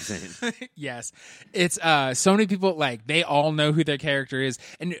Alien I've seen. Yes. It's so many people, like, they all know who their character is.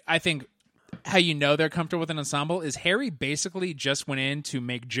 And I think how you know they're comfortable with an ensemble is Harry basically just went in to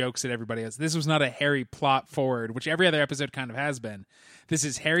make jokes at everybody else. This was not a Harry plot forward, which every other episode kind of has been. This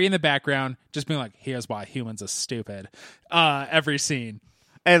is Harry in the background just being like, here's why humans are stupid. Every scene.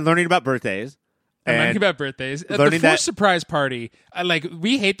 And learning about birthdays. And learning about birthdays. The forced surprise party.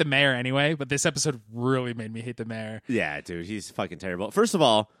 We hate the mayor anyway, but this episode really made me hate the mayor. Yeah, dude, he's fucking terrible. First of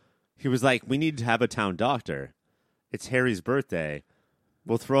all, he was like, "We need to have a town doctor. It's Harry's birthday.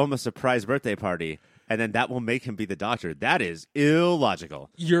 We'll throw him a surprise birthday party, and then that will make him be the doctor." That is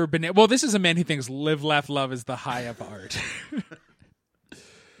illogical. Well, this is a man who thinks live, laugh, love is the high of art.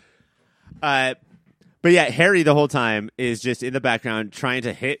 But yeah, Harry the whole time is just in the background trying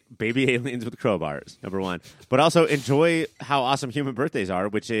to hit baby aliens with crowbars, number one. But also enjoy how awesome human birthdays are,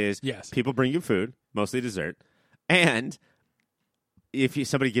 which is people bring you food, mostly dessert. And if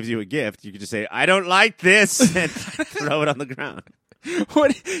somebody gives you a gift, you can just say, "I don't like this," and throw it on the ground.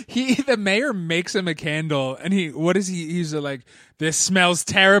 The mayor makes him a candle, and he's like, "This smells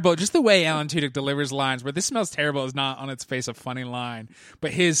terrible." Just the way Alan Tudyk delivers lines, where "this smells terrible" is not on its face a funny line,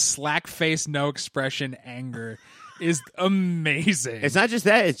 but his slack face, no expression anger is amazing. It's not just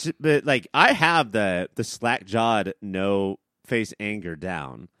that; but like I have the slack jawed, no face anger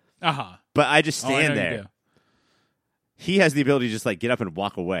down. But I just stand there. He has the ability to just like get up and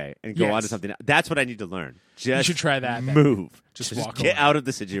walk away and go on to something. That's what I need to learn. Just you should try that. Move. Just walk get away. Out of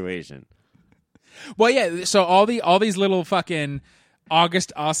the situation. Well, yeah. So all these little fucking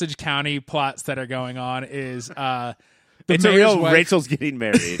August Osage County plots that are going on is it's a real wife. Rachel's getting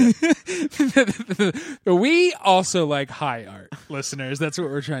married. We also like high art, listeners. That's what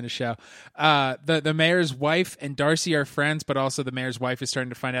we're trying to show. The mayor's wife and Darcy are friends, but also the mayor's wife is starting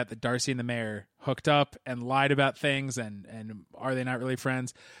to find out that Darcy and the mayor hooked up and lied about things, and are they not really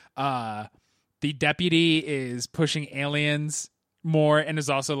friends? The deputy is pushing aliens more and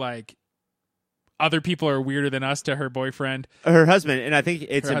is also like, other people are weirder than us to her boyfriend. Her husband, and I think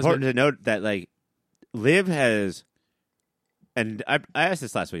it's important to note that like Liv has... And I asked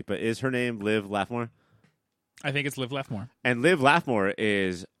this last week, but is her name Liv Laffmore? I think it's Liv Laffmore. And Liv Laffmore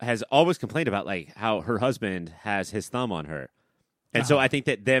has always complained about like how her husband has his thumb on her. And so I think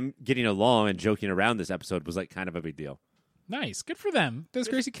that them getting along and joking around this episode was like kind of a big deal. Nice. Good for them. Those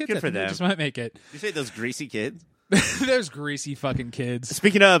greasy kids. Good for them. Just might make it. You say those greasy kids? Those greasy fucking kids.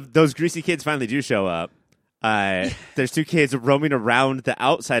 Speaking of, those greasy kids finally do show up. There's two kids roaming around the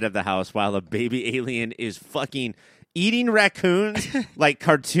outside of the house while a baby alien is fucking... eating raccoons like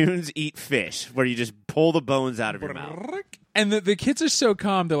cartoons eat fish, where you just pull the bones out of your mouth. And the kids are so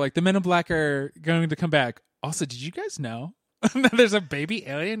calm. They're like, the men in black are going to come back. Also, did you guys know that there's a baby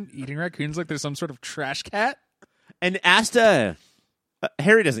alien eating raccoons like there's some sort of trash cat? And Asta,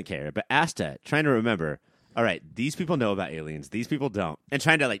 Harry doesn't care, but Asta, trying to remember, all right, these people know about aliens, these people don't. And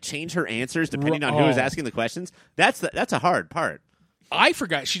trying to like change her answers depending on who is asking the questions, that's a hard part. I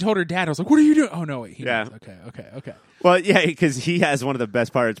forgot. She told her dad. I was like, "What are you doing?" Oh no, wait. He knows. Okay. Well, yeah, because he has one of the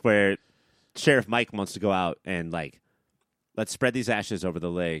best parts where Sheriff Mike wants to go out and like, let's spread these ashes over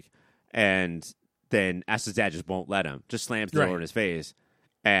the lake, and then Asta's dad just won't let him. Just slams the door in his face,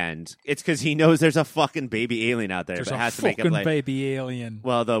 and it's because he knows there's a fucking baby alien out there. There's but a has to make up like baby alien.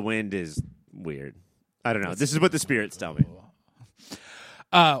 Well, the wind is weird. I don't know. This is what the spirits tell me.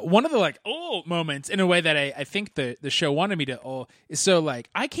 One of the like moments in a way that I think the show wanted me to is so like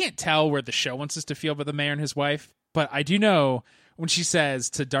I can't tell where the show wants us to feel about the mayor and his wife, but I do know when she says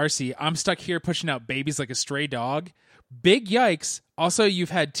to Darcy, "I'm stuck here pushing out babies like a stray dog." Big yikes. Also,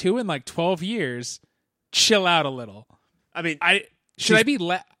 you've had 2 in like 12 years. Chill out a little. I mean, I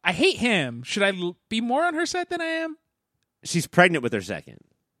hate him. Should I be more on her side than I am? She's pregnant with her second.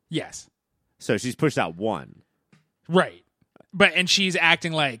 Yes. So she's pushed out 1. Right. And she's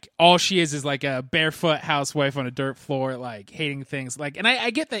acting like all she is like a barefoot housewife on a dirt floor, like hating things. Like, and I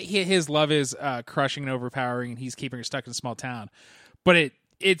get that his love is crushing and overpowering, and he's keeping her stuck in a small town. But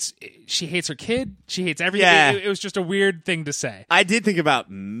she hates her kid. She hates everything. Yeah. It was just a weird thing to say. I did think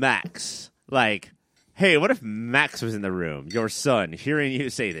about Max. Like, hey, what if Max was in the room, your son, hearing you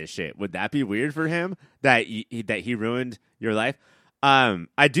say this shit? Would that be weird for him that he ruined your life?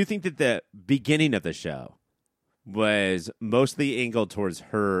 I do think that the beginning of the show was mostly angled towards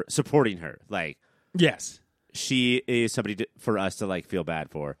her supporting her. Like, yes, she is somebody for us to like feel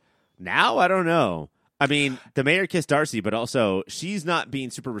bad for. Now, I don't know. I mean, the mayor kissed Darcy, but also she's not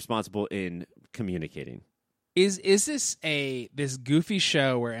being super responsible in communicating. Is this goofy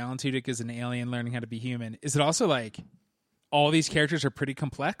show where Alan Tudyk is an alien learning how to be human? Is it also like all these characters are pretty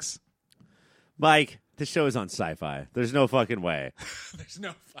complex? Mike, this show is on Sci-Fi. There's no fucking way. There's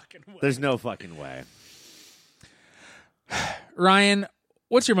no fucking way. Ryan,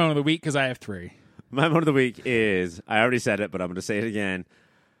 what's your moment of the week? Because I have 3. My moment of the week is, I already said it, but I'm going to say it again.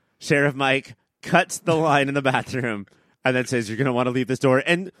 Sheriff Mike cuts the line in the bathroom and then says, "You're going to want to leave this door."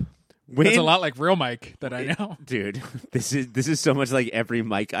 And that's a lot like real Mike that I know. Dude, this is so much like every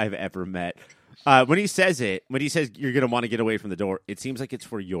Mike I've ever met. When he says you're going to want to get away from the door, it seems like it's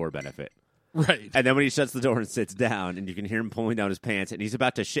for your benefit. Right. And then when he shuts the door and sits down, and you can hear him pulling down his pants, and he's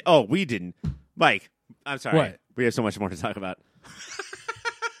about to shit. Oh, we didn't. Mike, I'm sorry. What? We have so much more to talk about.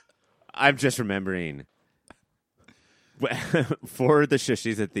 I'm just remembering. For the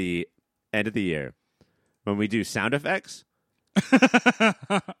shushies at the end of the year, when we do sound effects,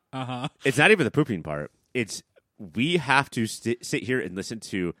 it's not even the pooping part. It's we have to sit here and listen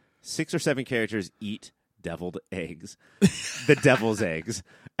to 6 or 7 characters eat deviled eggs. The devil's eggs.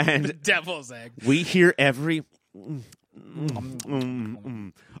 And the devil's egg. We hear every...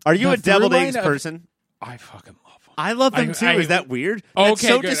 Are you a deviled eggs person? I fucking love them. I love them too. Is that weird? Okay, That's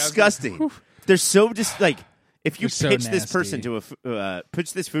so good. disgusting. They're so just like... If you so pitch this nasty. person to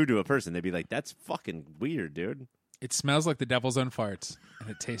pitch this food to a person, they'd be like, "That's fucking weird, dude." It smells like the devil's own farts, and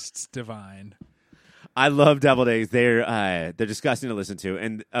it tastes divine. I love deviled eggs. They're disgusting to listen to,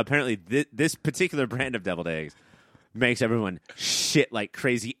 and apparently this particular brand of deviled eggs makes everyone shit like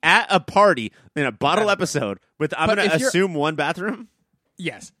crazy at a party in a bottle episode with, I'm going to assume, one bathroom.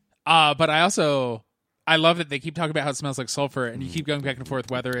 Yes, but I love that they keep talking about how it smells like sulfur, and you keep going back and forth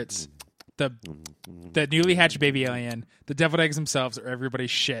whether it's the newly hatched baby alien, the deviled eggs themselves, or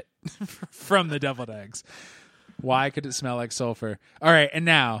everybody's shit from the deviled eggs. Why could it smell like sulfur? All right, and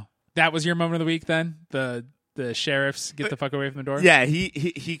now, that was your moment of the week then? The sheriffs get the fuck away from the door? Yeah,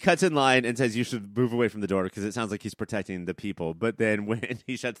 he cuts in line and says you should move away from the door because it sounds like he's protecting the people. But then when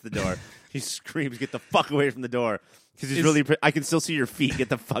he shuts the door, he screams, "Get the fuck away from the door." Because he's really... I can still see your feet. Get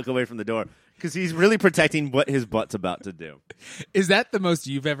the fuck away from the door. Because he's really protecting what his butt's about to do. Is that the most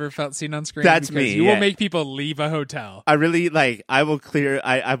you've ever felt seen on screen? That's because me. You will make people leave a hotel. I really, I will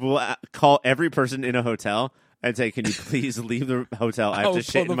call every person in a hotel and say, "Can you please leave the hotel? I have to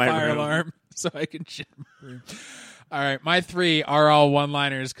shit in my room." Fire alarm so I can shit in my room. All right, my 3 are all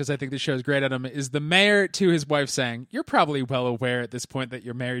one-liners because I think the show's great at them. Is the mayor to his wife saying, "You're probably well aware at this point that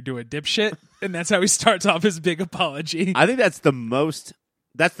you're married to a dipshit," and that's how he starts off his big apology. I think that's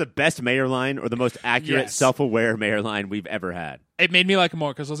the best mayor line, or the most accurate, self-aware mayor line we've ever had. It made me like him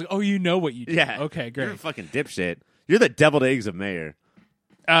more because I was like, "Oh, you know what you do." Yeah, okay, great. You're a fucking dipshit. You're the deviled eggs of mayor.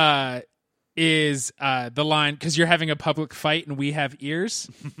 Is the line, because you're having a public fight and we have ears,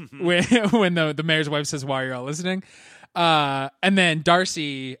 when the mayor's wife says, "Why are you all listening?" And then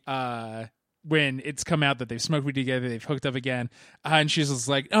Darcy, when it's come out that they've smoked weed together, they've hooked up again, and she's just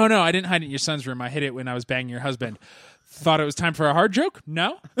like, "Oh no, I didn't hide it in your son's room. I hid it when I was banging your husband." Thought it was time for a hard joke?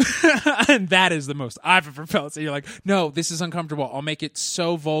 No. And that is the most I've ever felt. So you're like, "No, this is uncomfortable. I'll make it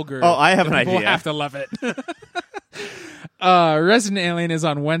so vulgar." Oh, I have an idea. People have to love it. Resident Alien is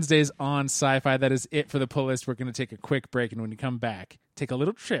on Wednesdays on Sci-Fi. That is it for the pull list. We're going to take a quick break, and when we come back, take a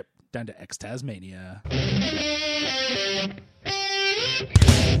little trip down to X-Tasmania.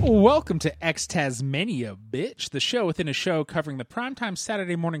 Welcome to X-Tasmania, bitch, the show within a show covering the primetime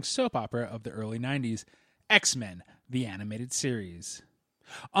Saturday morning soap opera of the early 90s, X-Men, the animated series.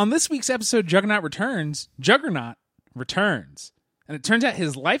 On this week's episode, Juggernaut returns. And it turns out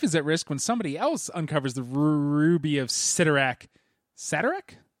his life is at risk when somebody else uncovers the ruby of Sidorak.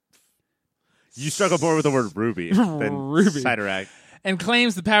 Sidorak? You struggle more with the word ruby than ruby. Sidorak. And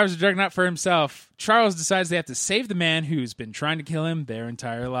claims the powers of Juggernaut for himself. Charles decides they have to save the man who's been trying to kill him their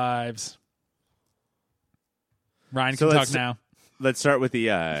entire lives. Ryan can talk now. Let's start with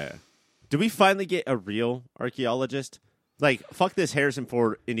the... do we finally get a real archaeologist? Like, fuck this Harrison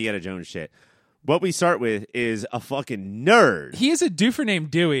Ford Indiana Jones shit. What we start with is a fucking nerd. He is a doofer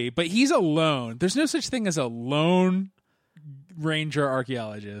named Dewey, but he's alone. There's no such thing as a lone ranger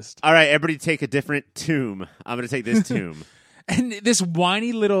archaeologist. All right, everybody take a different tomb. I'm going to take this tomb. And this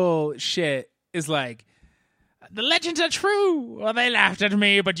whiny little shit is like, "The legends are true. Well, they laughed at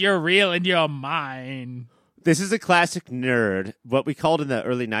me, but you're real and you're mine." This is a classic nerd. What we called in the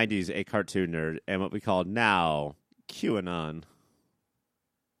early 90s a cartoon nerd, and what we call now QAnon.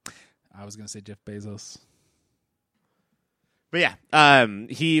 I was going to say Jeff Bezos. But yeah,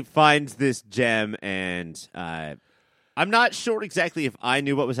 he finds this gem, and I'm not sure exactly if I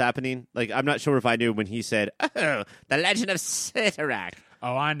knew what was happening. Like, I'm not sure if I knew when he said, "Oh, the Legend of Sidorak."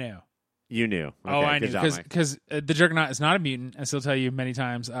 Oh, I knew. You knew. Okay, I knew job, because the Juggernaut is not a mutant, as he'll tell you many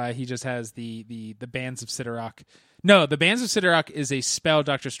times. He just has the Bands of Sidorak. No, the Bands of Sidorak is a spell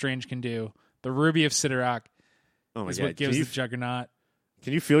Doctor Strange can do. The Ruby of Sidorak is what gives the Juggernaut.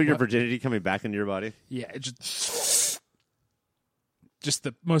 Can you feel your virginity coming back into your body? Yeah, just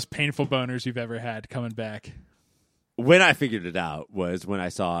the most painful boners you've ever had coming back. When I figured it out was when I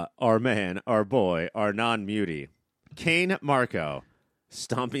saw our man, our boy, our non-mutie, Kane Marco,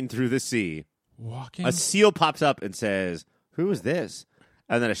 stomping through the sea. Walking. A seal pops up and says, "Who is this?"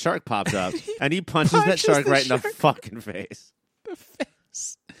 And then a shark pops up, and he punches that shark right in the fucking face. The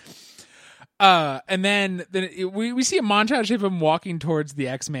face. And then we see a montage of him walking towards the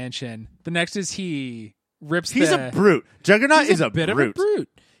X-Mansion. The next is he rips He's a brute. Juggernaut is a bit brute. of a brute.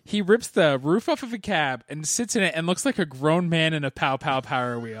 He rips the roof off of a cab and sits in it and looks like a grown man in a Pow Pow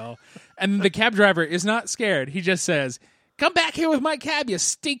Power Wheel. And the cab driver is not scared. He just says, "Come back here with my cab, you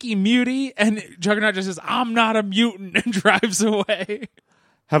stinky mutie." And Juggernaut just says, "I'm not a mutant," and drives away.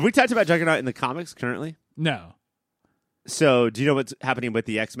 Have we talked about Juggernaut in the comics currently? No. So, do you know what's happening with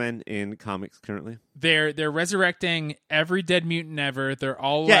the X-Men in comics currently? They're resurrecting every dead mutant ever. They're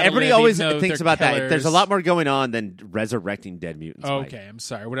all everybody always thinks about killers. that. There's a lot more going on than resurrecting dead mutants. Okay, Mike. I'm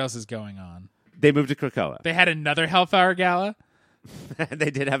sorry. What else is going on? They moved to Krakoa. They had another Hellfire Gala. They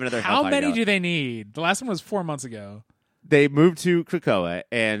did have another. How Hellfire many Gala. do they need? The last one was 4 months ago. They moved to Krakoa,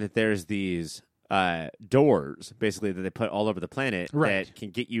 and there's these doors, basically, that they put all over the planet that can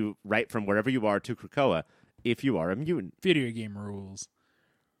get you right from wherever you are to Krakoa if you are a mutant. Video game rules.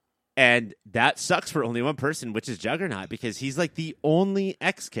 And that sucks for only one person, which is Juggernaut, because he's like the only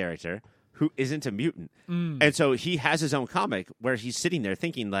X character who isn't a mutant. And so he has his own comic where he's sitting there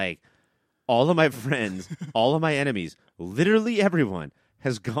thinking, like, all of my friends, all of my enemies, literally everyone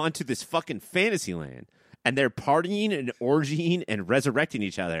has gone to this fucking fantasy land, and they're partying and orgying and resurrecting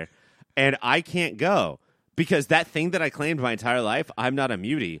each other, and I can't go because that thing that I claimed my entire life, I'm not a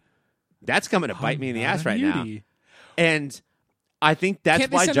mutie, that's coming to bite me in the ass right now. And I think that's Can't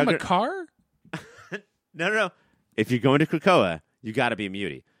they why send him a car? No. If you're going to Krakoa, you got to be a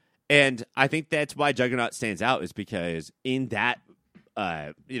mutie. And I think that's why Juggernaut stands out, is because in that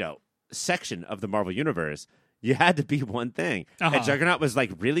section of the Marvel Universe, you had to be one thing. And Juggernaut was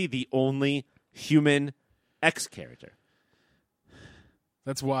like really the only human X character.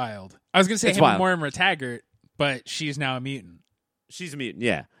 That's wild. I was going to say Moira Taggart, but she's now a mutant. She's a mutant,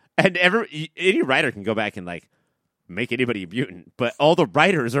 yeah. And any writer can go back and like make anybody a mutant, but all the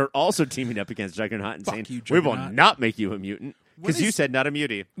writers are also teaming up against Juggernaut and saying, "We will not make you a mutant because you said not a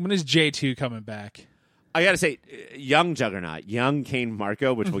mutie." When is J2 coming back? I gotta say, young Juggernaut, young Kane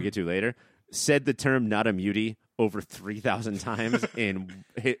Marco, which we'll get to later, said the term "not a mutie" over 3,000 times in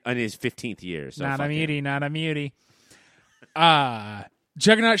his 15th year. So not a mutie, not a mutie.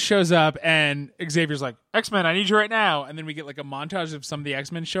 Juggernaut shows up, and Xavier's like, "X-Men, I need you right now." And then we get like a montage of some of the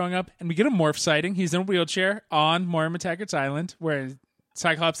X-Men showing up, and we get a Morph sighting. He's in a wheelchair on Moira Taggart's island, where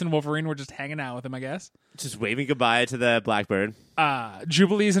Cyclops and Wolverine were just hanging out with him, I guess. Just waving goodbye to the Blackbird.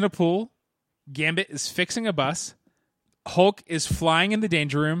 Jubilee's in a pool. Gambit is fixing a bus. Hulk is flying in the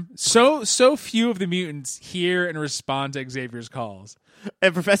danger room. So few of the mutants hear and respond to Xavier's calls.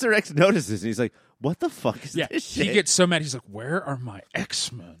 And Professor X notices, and he's like, "What the fuck is this shit?" He gets so mad. He's like, "Where are my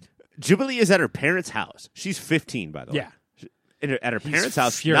X-Men?" Jubilee is at her parents' house. She's 15, by the way. Yeah. At her parents'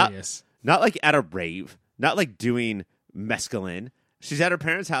 house. Furious. Not like at a rave. Not like doing mescaline. She's at her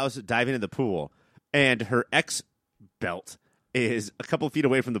parents' house diving in the pool, and her X belt is a couple feet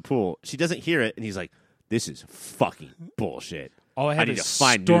away from the pool. She doesn't hear it, and he's like, "This is fucking bullshit. All I need is to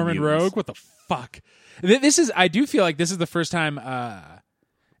find Storm and Rogue. What the fuck?" I do feel like this is the first time,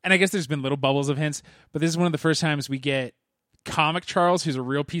 and I guess there's been little bubbles of hints, but this is one of the first times we get Comic Charles, who's a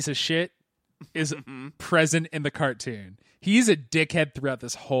real piece of shit, is present in the cartoon. He's a dickhead throughout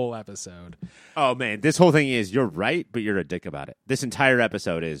this whole episode. Oh, man. This whole thing is, you're right, but you're a dick about it. This entire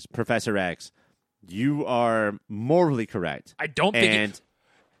episode is, Professor X, you are morally correct. I don't think...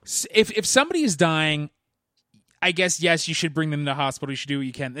 If somebody is dying, I guess, yes, you should bring them to the hospital. You should do what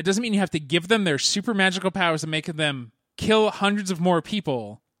you can. It doesn't mean you have to give them their super magical powers and make them kill hundreds of more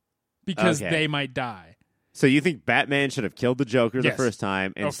people because they might die. So you think Batman should have killed the Joker the first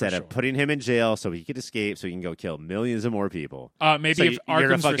time instead of putting him in jail so he could escape so he can go kill millions of more people? Maybe if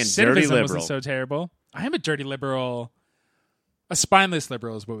Arkham's recidivism wasn't so terrible. I am a dirty liberal. A spineless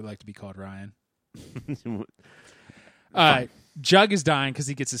liberal is what we like to be called, Ryan. Jug is dying because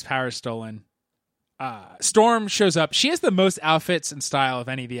he gets his powers stolen. Storm shows up. She has the most outfits and style of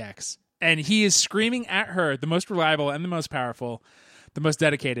any of the X. And he is screaming at her, the most reliable and the most powerful, the most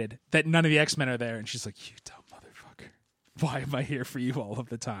dedicated, that none of the X-Men are there. And she's like, you dumb motherfucker. Why am I here for you all of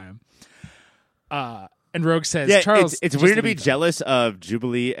the time? And Rogue says, Charles... It's weird to be jealous of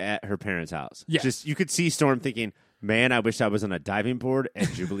Jubilee at her parents' house. Yes. Just, you could see Storm thinking, man, I wish I was on a diving board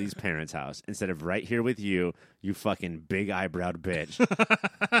at Jubilee's parents' house instead of right here with you, you fucking big-eyebrowed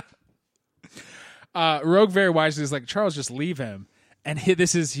bitch. Rogue very wisely is like, Charles, just leave him. And he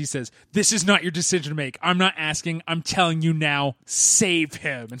says, this is not your decision to make. I'm not asking. I'm telling you now. Save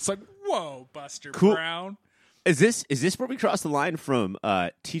him. And it's like, whoa, Buster Brown. Is this where we cross the line from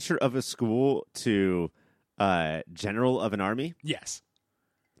teacher of a school to general of an army? Yes.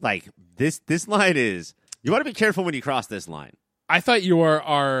 Like, this line is... You want to be careful when you cross this line. I thought you were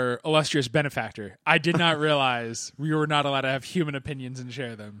our illustrious benefactor. I did not realize we were not allowed to have human opinions and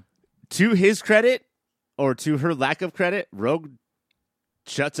share them. To his credit, or to her lack of credit, Rogue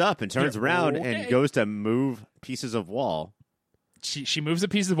shuts up and turns around and goes to move pieces of wall. She moves a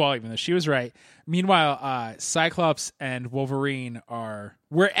piece of the wall, even though she was right. Meanwhile, Cyclops and Wolverine are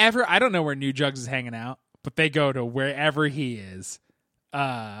wherever. I don't know where New Jugs is hanging out, but they go to wherever he is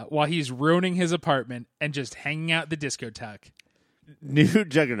while he's ruining his apartment and just hanging out at the discotheque. New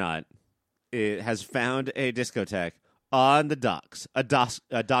Juggernaut has found a discotheque on the docks, a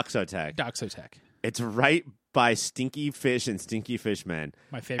doxotheque. Doxotheque. It's right by Stinky Fish and Stinky Fishman.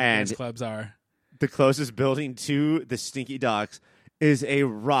 My favorite dance clubs are. The closest building to the Stinky Docks is a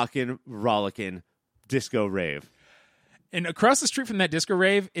rockin', rollickin' disco rave. And across the street from that disco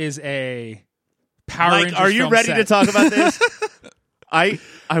rave is a Power Rangers are you ready set. to talk about this? I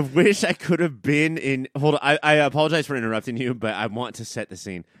wish I could have been in... Hold on. I apologize for interrupting you, but I want to set the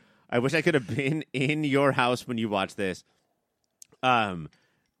scene. I wish I could have been in your house when you watch this.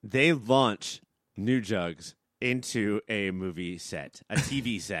 They launch New Jugs into a movie set, a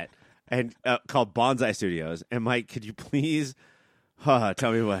TV set, and called Bonsai Studios. And Mike, could you please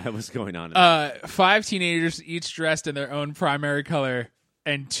tell me what was going on? 5 teenagers, each dressed in their own primary color,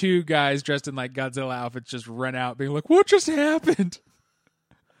 and 2 guys dressed in like Godzilla outfits just run out, being like, "What just happened?"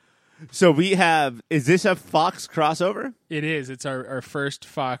 So we have... Is this a Fox crossover? It is. It's our first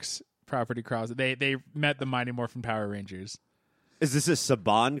Fox property crossover. They met the Mighty Morphin Power Rangers. Is this a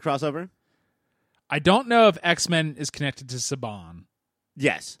Saban crossover? I don't know if X-Men is connected to Saban.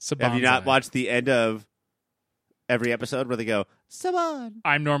 Yes. Saban's have you not watched the end of every episode where they go, Saban?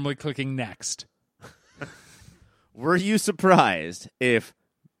 I'm normally clicking next. Were you surprised if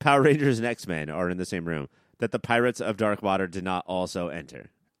Power Rangers and X-Men are in the same room, that the Pirates of Dark Water did not also enter?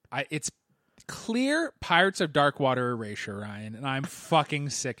 It's clear Pirates of Dark Water erasure, Ryan, and I'm fucking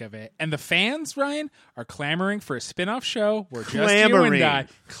sick of it. And the fans, Ryan, are clamoring for a spin-off show where just you and I...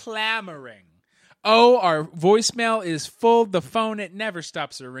 Clamoring. Oh, our voicemail is full. The phone, it never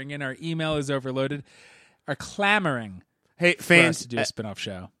stops ringing. Our email is overloaded. Are clamoring for us to do a spin-off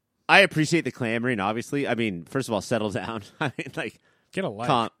show. I appreciate the clamoring, obviously. I mean, first of all, settle down. I mean, like... Get a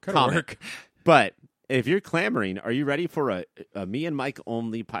life. Go to work. But... If you're clamoring, are you ready for a me and Mike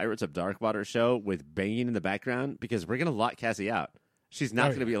only Pirates of Darkwater show with banging in the background? Because we're going to lock Cassie out. She's not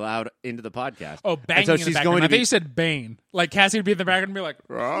going to be allowed into the podcast. Oh, banging in the background. I think you said Bane. Like Cassie would be in the background and be like,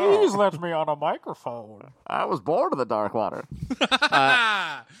 "Please let me on a microphone. I was born in the Darkwater."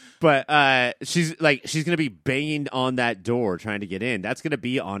 But she's going to be banging on that door trying to get in. That's going to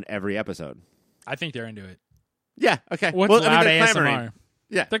be on every episode. I think they're into it. Yeah. Okay. What's loud ASMR? Clamoring.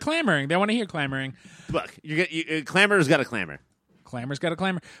 Yeah, they're clamoring. They want to hear clamoring. Look, clamor's got to clamor. Clamor's got to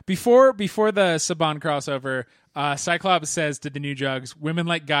clamor. Before the Saban crossover, Cyclops says to the New Jugs, "Women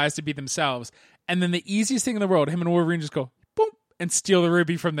like guys to be themselves." And then the easiest thing in the world, him and Wolverine just go boom and steal the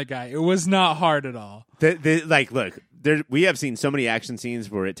ruby from the guy. It was not hard at all. Look, we have seen so many action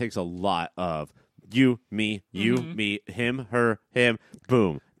scenes where it takes a lot of you, me, him, her, him,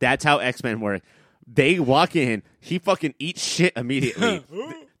 boom. That's how X-Men work. They walk in, he fucking eats shit immediately.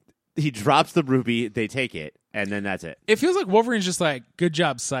 He drops the ruby, they take it, and then that's it. It feels like Wolverine's just like, good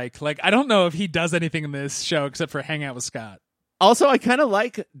job, Psych. Like, I don't know if he does anything in this show except for hang out with Scott. Also, I kind of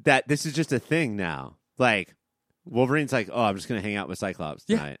like that this is just a thing now. Like, Wolverine's like, oh, I'm just going to hang out with Cyclops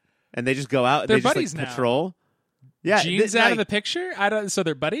tonight. Yeah. And they just go out, they're they just buddies like, patrol. Yeah, Jean's out of the picture? So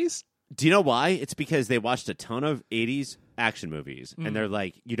they're buddies? Do you know why? It's because they watched a ton of 80s action movies, and they're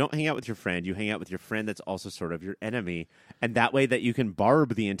like, you don't hang out with your friend, you hang out with your friend that's also sort of your enemy, and that way that you can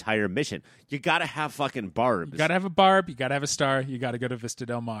barb the entire mission. You gotta have fucking barbs. You gotta have a barb, you gotta have a star, you gotta go to Vista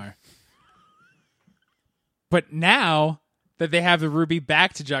Del Mar. But now that they have the ruby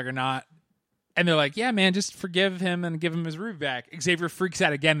back to Juggernaut, and they're like, yeah, man, just forgive him and give him his ruby back. Xavier freaks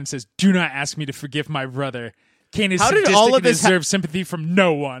out again and says, do not ask me to forgive my brother. Kane is sadistic and deserves sympathy from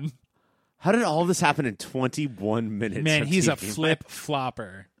no one. How did all this happen in 21 minutes? Man, he's a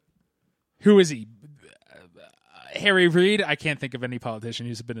flip-flopper. Who is he? Harry Reid? I can't think of any politician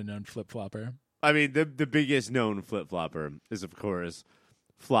who's been a known flip-flopper. I mean, the biggest known flip-flopper is, of course,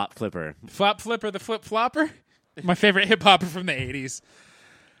 Flop Flipper. Flop Flipper the flip-flopper? My favorite hip-hopper from the 80s.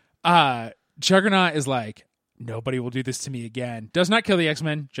 Juggernaut is like, nobody will do this to me again. Does not kill the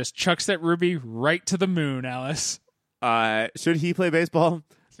X-Men, just chucks that ruby right to the moon, Alice. Should he play baseball?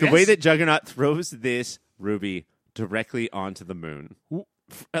 The way that Juggernaut throws this ruby directly onto the moon.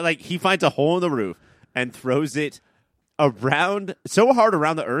 Like, he finds a hole in the roof and throws it around so hard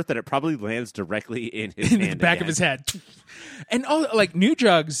around the earth that it probably lands directly in his hand. The back of his head. And New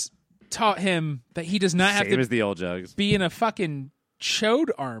Jugs taught him that he does not have to as the old Jugs. Be in a fucking chode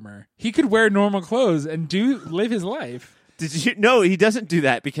armor. He could wear normal clothes and live his life. Did you? No, he doesn't do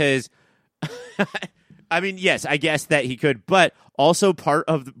that because I mean, yes, I guess that he could, but also part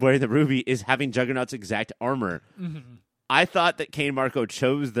of wearing the ruby is having Juggernaut's exact armor. Mm-hmm. I thought that Kane Marco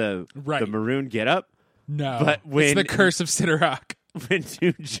chose the maroon getup. No, but it's the curse of Sidorak. When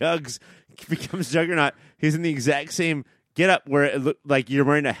New Jugs becomes Juggernaut, he's in the exact same getup where it looked like you're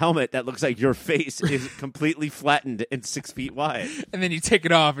wearing a helmet that looks like your face is completely flattened and 6 feet wide. And then you take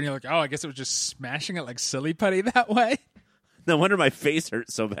it off and you're like, oh, I guess it was just smashing it like silly putty that way. No wonder my face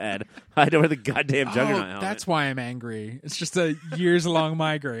hurts so bad. I had to wear the goddamn Juggernaut helmet. That's why I'm angry. It's just a years-long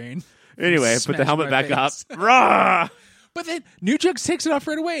migraine. Anyway, put the helmet back up. Rah! But then New Jugs takes it off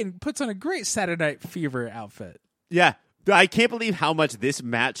right away and puts on a great Saturday Night Fever outfit. Yeah. I can't believe how much this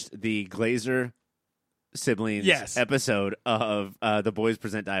matched the Glazer siblings episode of The Boys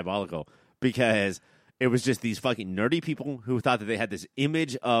Present Diabolical, because it was just these fucking nerdy people who thought that they had this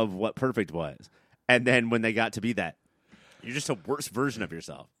image of what perfect was. And then when they got to be that, you're just a worse version of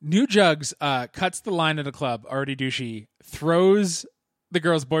yourself. New Jugs cuts the line at a club, already douchey, throws the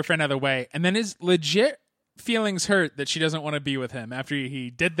girl's boyfriend out of the way, and then is legit feelings hurt that she doesn't want to be with him after he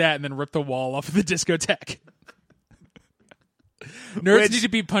did that and then ripped the wall off of the discotheque. Nerds need to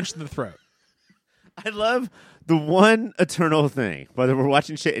be punched in the throat. I love the one eternal thing, whether we're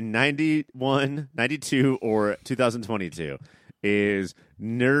watching shit in 91, 92, or 2022, is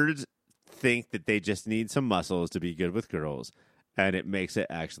nerds think that they just need some muscles to be good with girls, and it makes it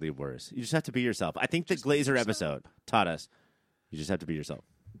actually worse. You just have to be yourself. I think the Glazer episode taught us you just have to be yourself.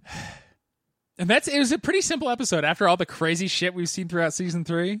 And it was a pretty simple episode after all the crazy shit we've seen throughout season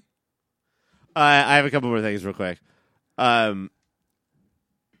 3. I have a couple more things real quick. Some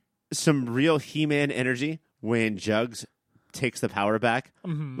real He-Man energy when Jugs takes the power back.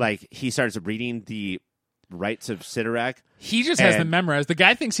 Mm-hmm. Like, he starts reading the rites of Sidorak. He just has them memorized. The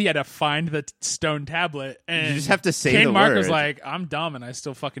guy thinks he had to find the stone tablet. And you just have to say Kane the Marco's word. like, I'm dumb and I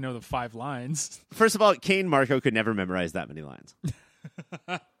still fucking know the 5 lines. First of all, Kane Marco could never memorize that many lines.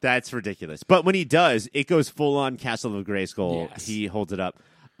 That's ridiculous. But when he does, it goes full on Castle of Grayskull. Yes. He holds it up.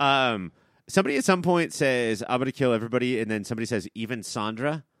 Somebody at some point says, I'm going to kill everybody. And then somebody says, even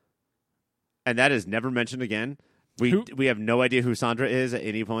Sandra. And that is never mentioned again. We have no idea who Sandra is at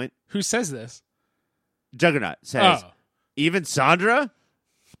any point. Who says this? Juggernaut says, even Sandra?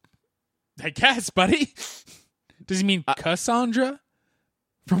 I guess, buddy. Does he mean Cassandra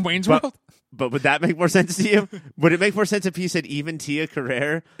from Wayne's World? But would that make more sense to you? Would it make more sense if he said even Tia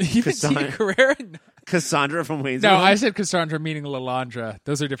Carrere? Even Tia Carrere? Cassandra from Wayne's World? No, I said Cassandra meaning Lalandra.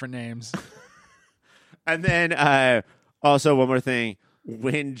 Those are different names. And then also one more thing.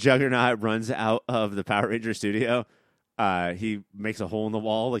 When Juggernaut runs out of the Power Ranger studio, he makes a hole in the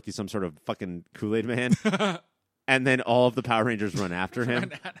wall like he's some sort of fucking Kool-Aid man. And then all of the Power Rangers run after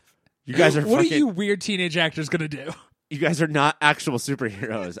him. You guys are What are you weird teenage actors going to do? You guys are not actual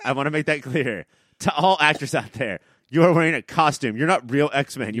superheroes. I want to make that clear to all actors out there. You are wearing a costume. You're not real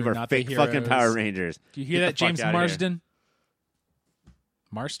X-Men. You are fake fucking Power Rangers. Do you hear that, James Marsden?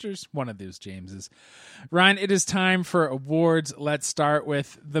 Marsters? One of those Jameses. Ryan, it is time for awards. Let's start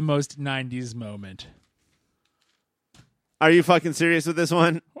with the most 90s moment. Are you fucking serious with this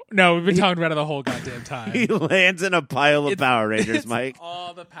one? No, we've been talking about it the whole goddamn time. He lands in a pile of Power Rangers, Mike.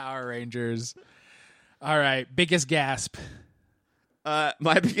 All the Power Rangers. All right, biggest gasp.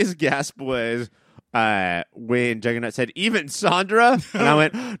 My biggest gasp was when Juggernaut said, even Sandra? And I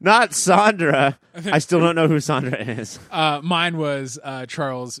went, not Sandra. I still don't know who Sandra is. Mine was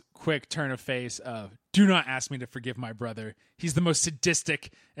Charles' quick turn of face of, do not ask me to forgive my brother. He's the most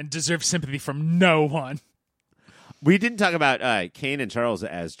sadistic and deserves sympathy from no one. We didn't talk about Kane and Charles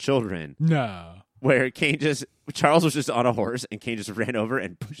as children. No. Where Charles was just on a horse and Kane just ran over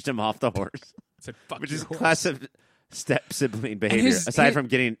and pushed him off the horse. Said, fuck which is horse. classic step-sibling behavior, aside from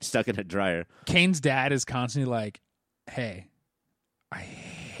getting stuck in a dryer. Kane's dad is constantly like, hey, I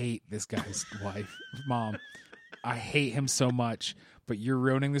hate hate this guy's mom. I hate him so much, but you're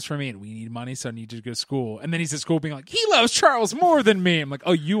ruining this for me, and we need money, so I need you to go to school. And then he's at school being like, he loves Charles more than me. I'm like,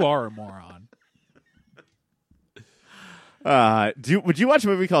 oh, you are a moron. Would you watch a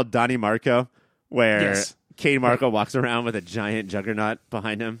movie called Donnie Marco, where Yes. Kane Marco walks around with a giant juggernaut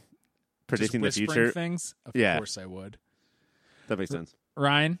behind him, predicting the Just whispering future? things? Of course I would. That makes sense.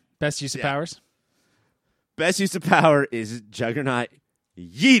 Ryan, best use of powers? Best use of power is Juggernaut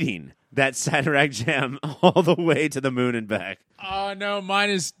yeeting that Cyttorak gem all the way to the moon and back. Oh, no, mine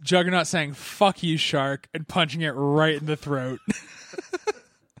is Juggernaut saying, fuck you, shark, and punching it right in the throat.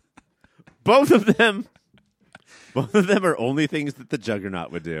 Both of them are only things that the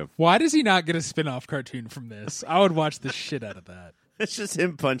Juggernaut would do. Why does he not get a spin-off cartoon from this? I would watch the shit out of that. It's just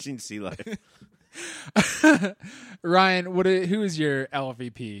him punching sea life. Ryan, who is your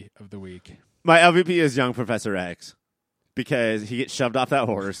LVP of the week? My LVP is young Professor X, because he gets shoved off that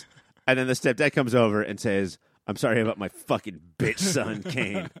horse, and then the stepdad comes over and says, I'm sorry about my fucking bitch son,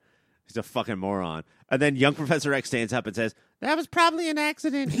 Kane. He's a fucking moron. And then young Professor X stands up and says, that was probably an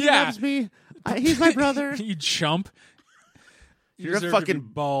accident. He loves me. He's my brother. You chump. You're a deserve fucking to be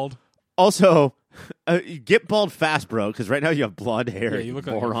bald. Also, you get bald fast, bro, because right now you have blonde hair. Yeah, you look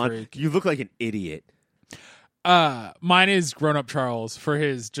moron. like a freak. You look like an idiot. Mine is grown-up Charles for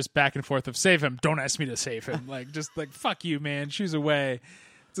his just back and forth of save him. Don't ask me to save him. Fuck you, man. Choose a way.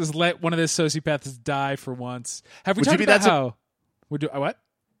 Just let one of these sociopaths die for once. Have we talked about how? What?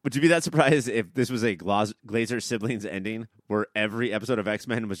 Would you be that surprised if this was a Glazer siblings ending, where every episode of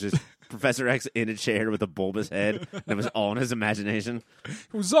X-Men was just Professor X in a chair with a bulbous head, and it was all in his imagination?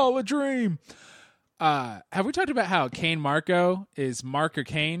 It was all a dream. Have we talked about how Kane Marco is Mark or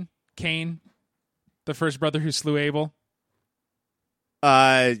Kane? Kane, the first brother who slew Abel.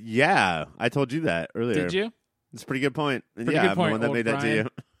 Yeah, I told you that earlier. Did you? It's a pretty good point. And Pretty good point. I'm the one that made that to you.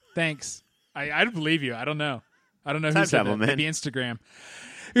 Thanks. I believe you. I don't know. I don't know Time who said travel, that. man. Maybe Instagram.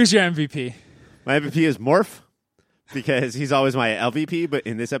 Who's your MVP? My MVP is Morph, because he's always my LVP, but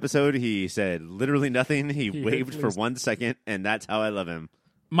in this episode, he said literally nothing. He waved for 1 second, and that's how I love him.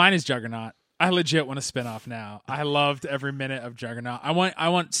 Mine is Juggernaut. I legit want a spinoff now. I loved every minute of Juggernaut. I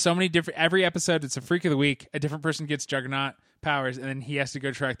want so many different. Every episode, it's a freak of the week. A different person gets Juggernaut powers, and then he has to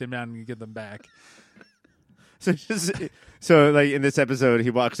go track them down and get them back. So like in this episode, he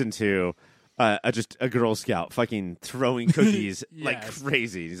walks into just a Girl Scout fucking throwing cookies like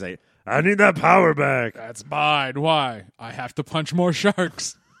crazy. He's like, I need that power back. That's mine. Why? I have to punch more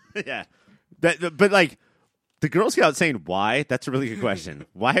sharks. Yeah. But like the Girl Scout saying why, that's a really good question.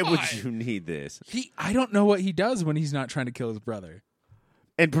 Why would you need this? I don't know what he does when he's not trying to kill his brother.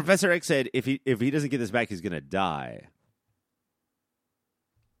 And Professor X said if he doesn't get this back, he's gonna die.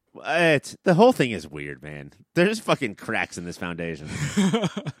 The whole thing is weird, man. There's fucking cracks in this foundation.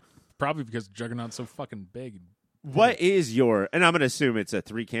 Probably because Juggernaut's so fucking big. What is your, and I'm going to assume it's a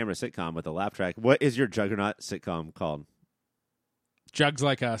 3-camera sitcom with a laugh track. What is your Juggernaut sitcom called? Jugs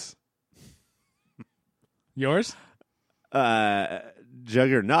Like Us. Yours?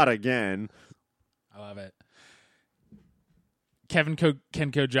 Juggernaut again. I love it. Kevin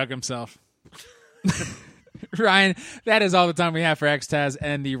can jug himself. Ryan, that is all the time we have for X-Taz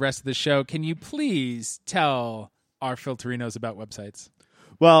and the rest of the show. Can you please tell our Filterinos about websites?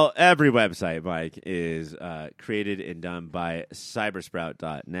 Well, every website, Mike, is created and done by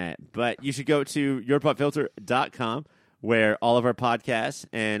cybersprout.net. But you should go to yourpopfilter.com, where all of our podcasts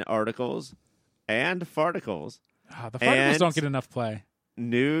and articles and farticles. The farticles don't get enough play.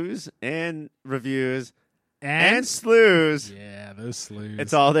 News and reviews and slews. Yeah, those slews.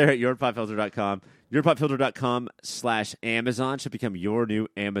 It's all there at yourpopfilter.com. Yourpopfilter.com/Amazon should become your new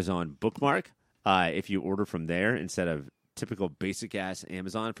Amazon bookmark if you order from there instead of typical basic-ass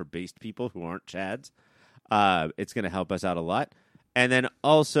Amazon for based people who aren't Chads. It's going to help us out a lot. And then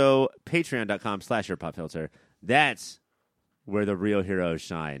also patreon.com/yourpopfilter. That's where the real heroes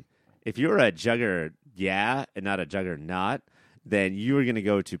shine. If you're a jugger, and not a juggernaut, then you are going to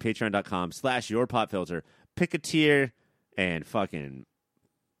go to patreon.com/yourpopfilter, pick a tier, and fucking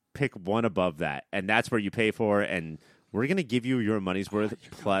pick one above that. And that's where you pay for, and we're going to give you your money's worth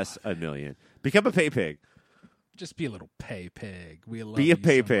plus $1 million. Become a pay pig. Just be a little pay pig. We love be a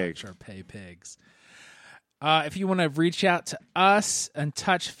pay pig. Our pay pigs. If you want to reach out to us and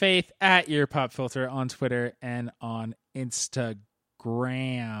touch faith at Your Pop Filter on Twitter and on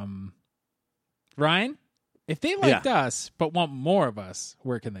Instagram. Ryan, if they liked us but want more of us,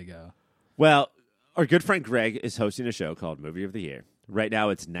 where can they go? Well, our good friend Greg is hosting a show called Movie of the Year. Right now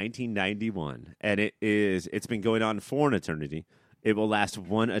it's 1991, and it's been going on for an eternity. It will last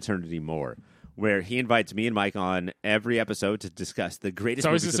one eternity more. where he invites me and Mike on every episode to discuss the greatest It's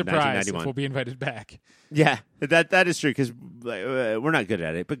always movies a of surprise if 1991. we'll be invited back. Yeah, that is true because we're not good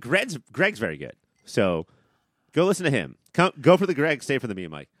at it. But Greg's very good. So go listen to him. Go for the Greg, stay for the me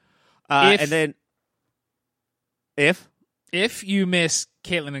and Mike. And then if you miss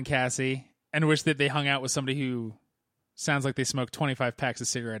Caitlin and Cassie and wish that they hung out with somebody who sounds like they smoke 25 packs of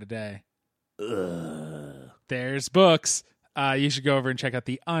cigarette a day, there's books. You should go over and check out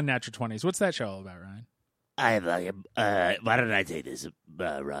the Unnatural 20s. What's that show all about, Ryan? Why don't I take this,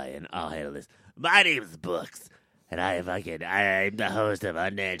 Ryan? I'll handle this. My name is Books, and I'm the host of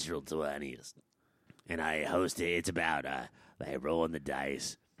Unnatural 20s. And I host it. It's about like rolling the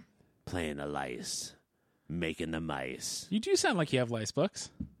dice, playing the lice, making the mice. You do sound like you have lice, Books.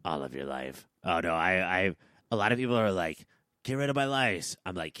 All of your life. Oh no, I a lot of people are like, get rid of my lice.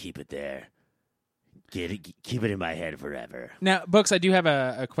 I'm like, keep it there. Keep it in my head forever. Now, Books, I do have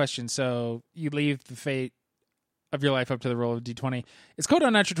a question. So you leave the fate of your life up to the roll of D20. It's called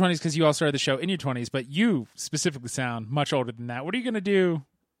Unnatural 20s because you all started the show in your 20s, but you specifically sound much older than that. What are you going to do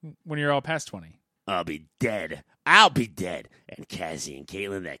when you're all past 20? I'll be dead. I'll be dead. And Cassie and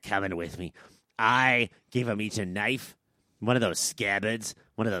Caitlin, they're coming with me. I gave them each a knife, one of those scabbards,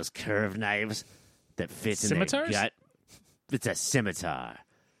 one of those curved knives that fits in their gut. It's a scimitar.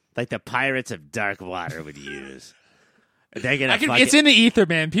 Like the pirates of dark water would use. They're gonna it's in the ether,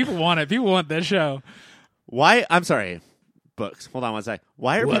 man. People want it. People want this show. Why? I'm sorry. Books. Hold on one sec.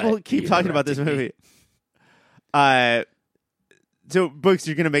 Why are people keep talking about this movie? So, Books,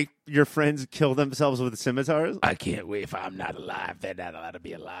 you're going to make your friends kill themselves with scimitars? I can't wait. If I'm not alive, they're not allowed to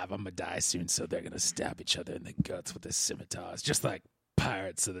be alive. I'm going to die soon, so they're going to stab each other in the guts with their scimitars, just like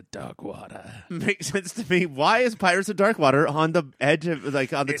Pirates of the Dark Water. Makes sense to me. Why is Pirates of Dark Water on the edge of,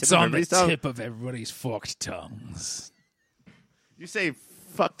 like, on the tip of everybody's tongue? It's on the tip of everybody's forked tongues. You say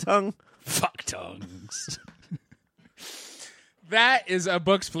fuck tongue? Fuck tongues. That is a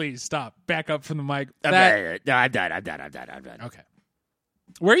Books, please. Stop. Back up from the mic. I'm done. Okay.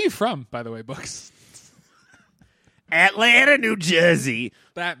 Where are you from, by the way, Books? Atlanta, New Jersey.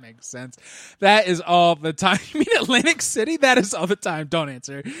 That makes sense. That is all the time. You mean Atlantic City? That is all the time. Don't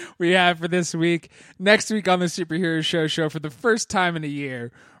answer. We have for this week. Next week on the Superhero Show, for the first time in a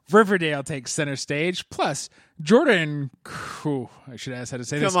year, Riverdale takes center stage. Plus, Jordan... I should ask how to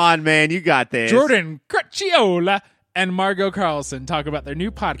say this. Come on, man. You got this. Jordan Cracchiola and Margot Carlson talk about their new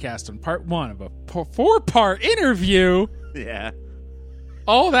podcast on part 1 of a 4-part interview. Yeah.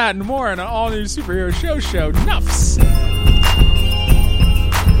 All that and more in an all-new Superhero Show. Nuffs.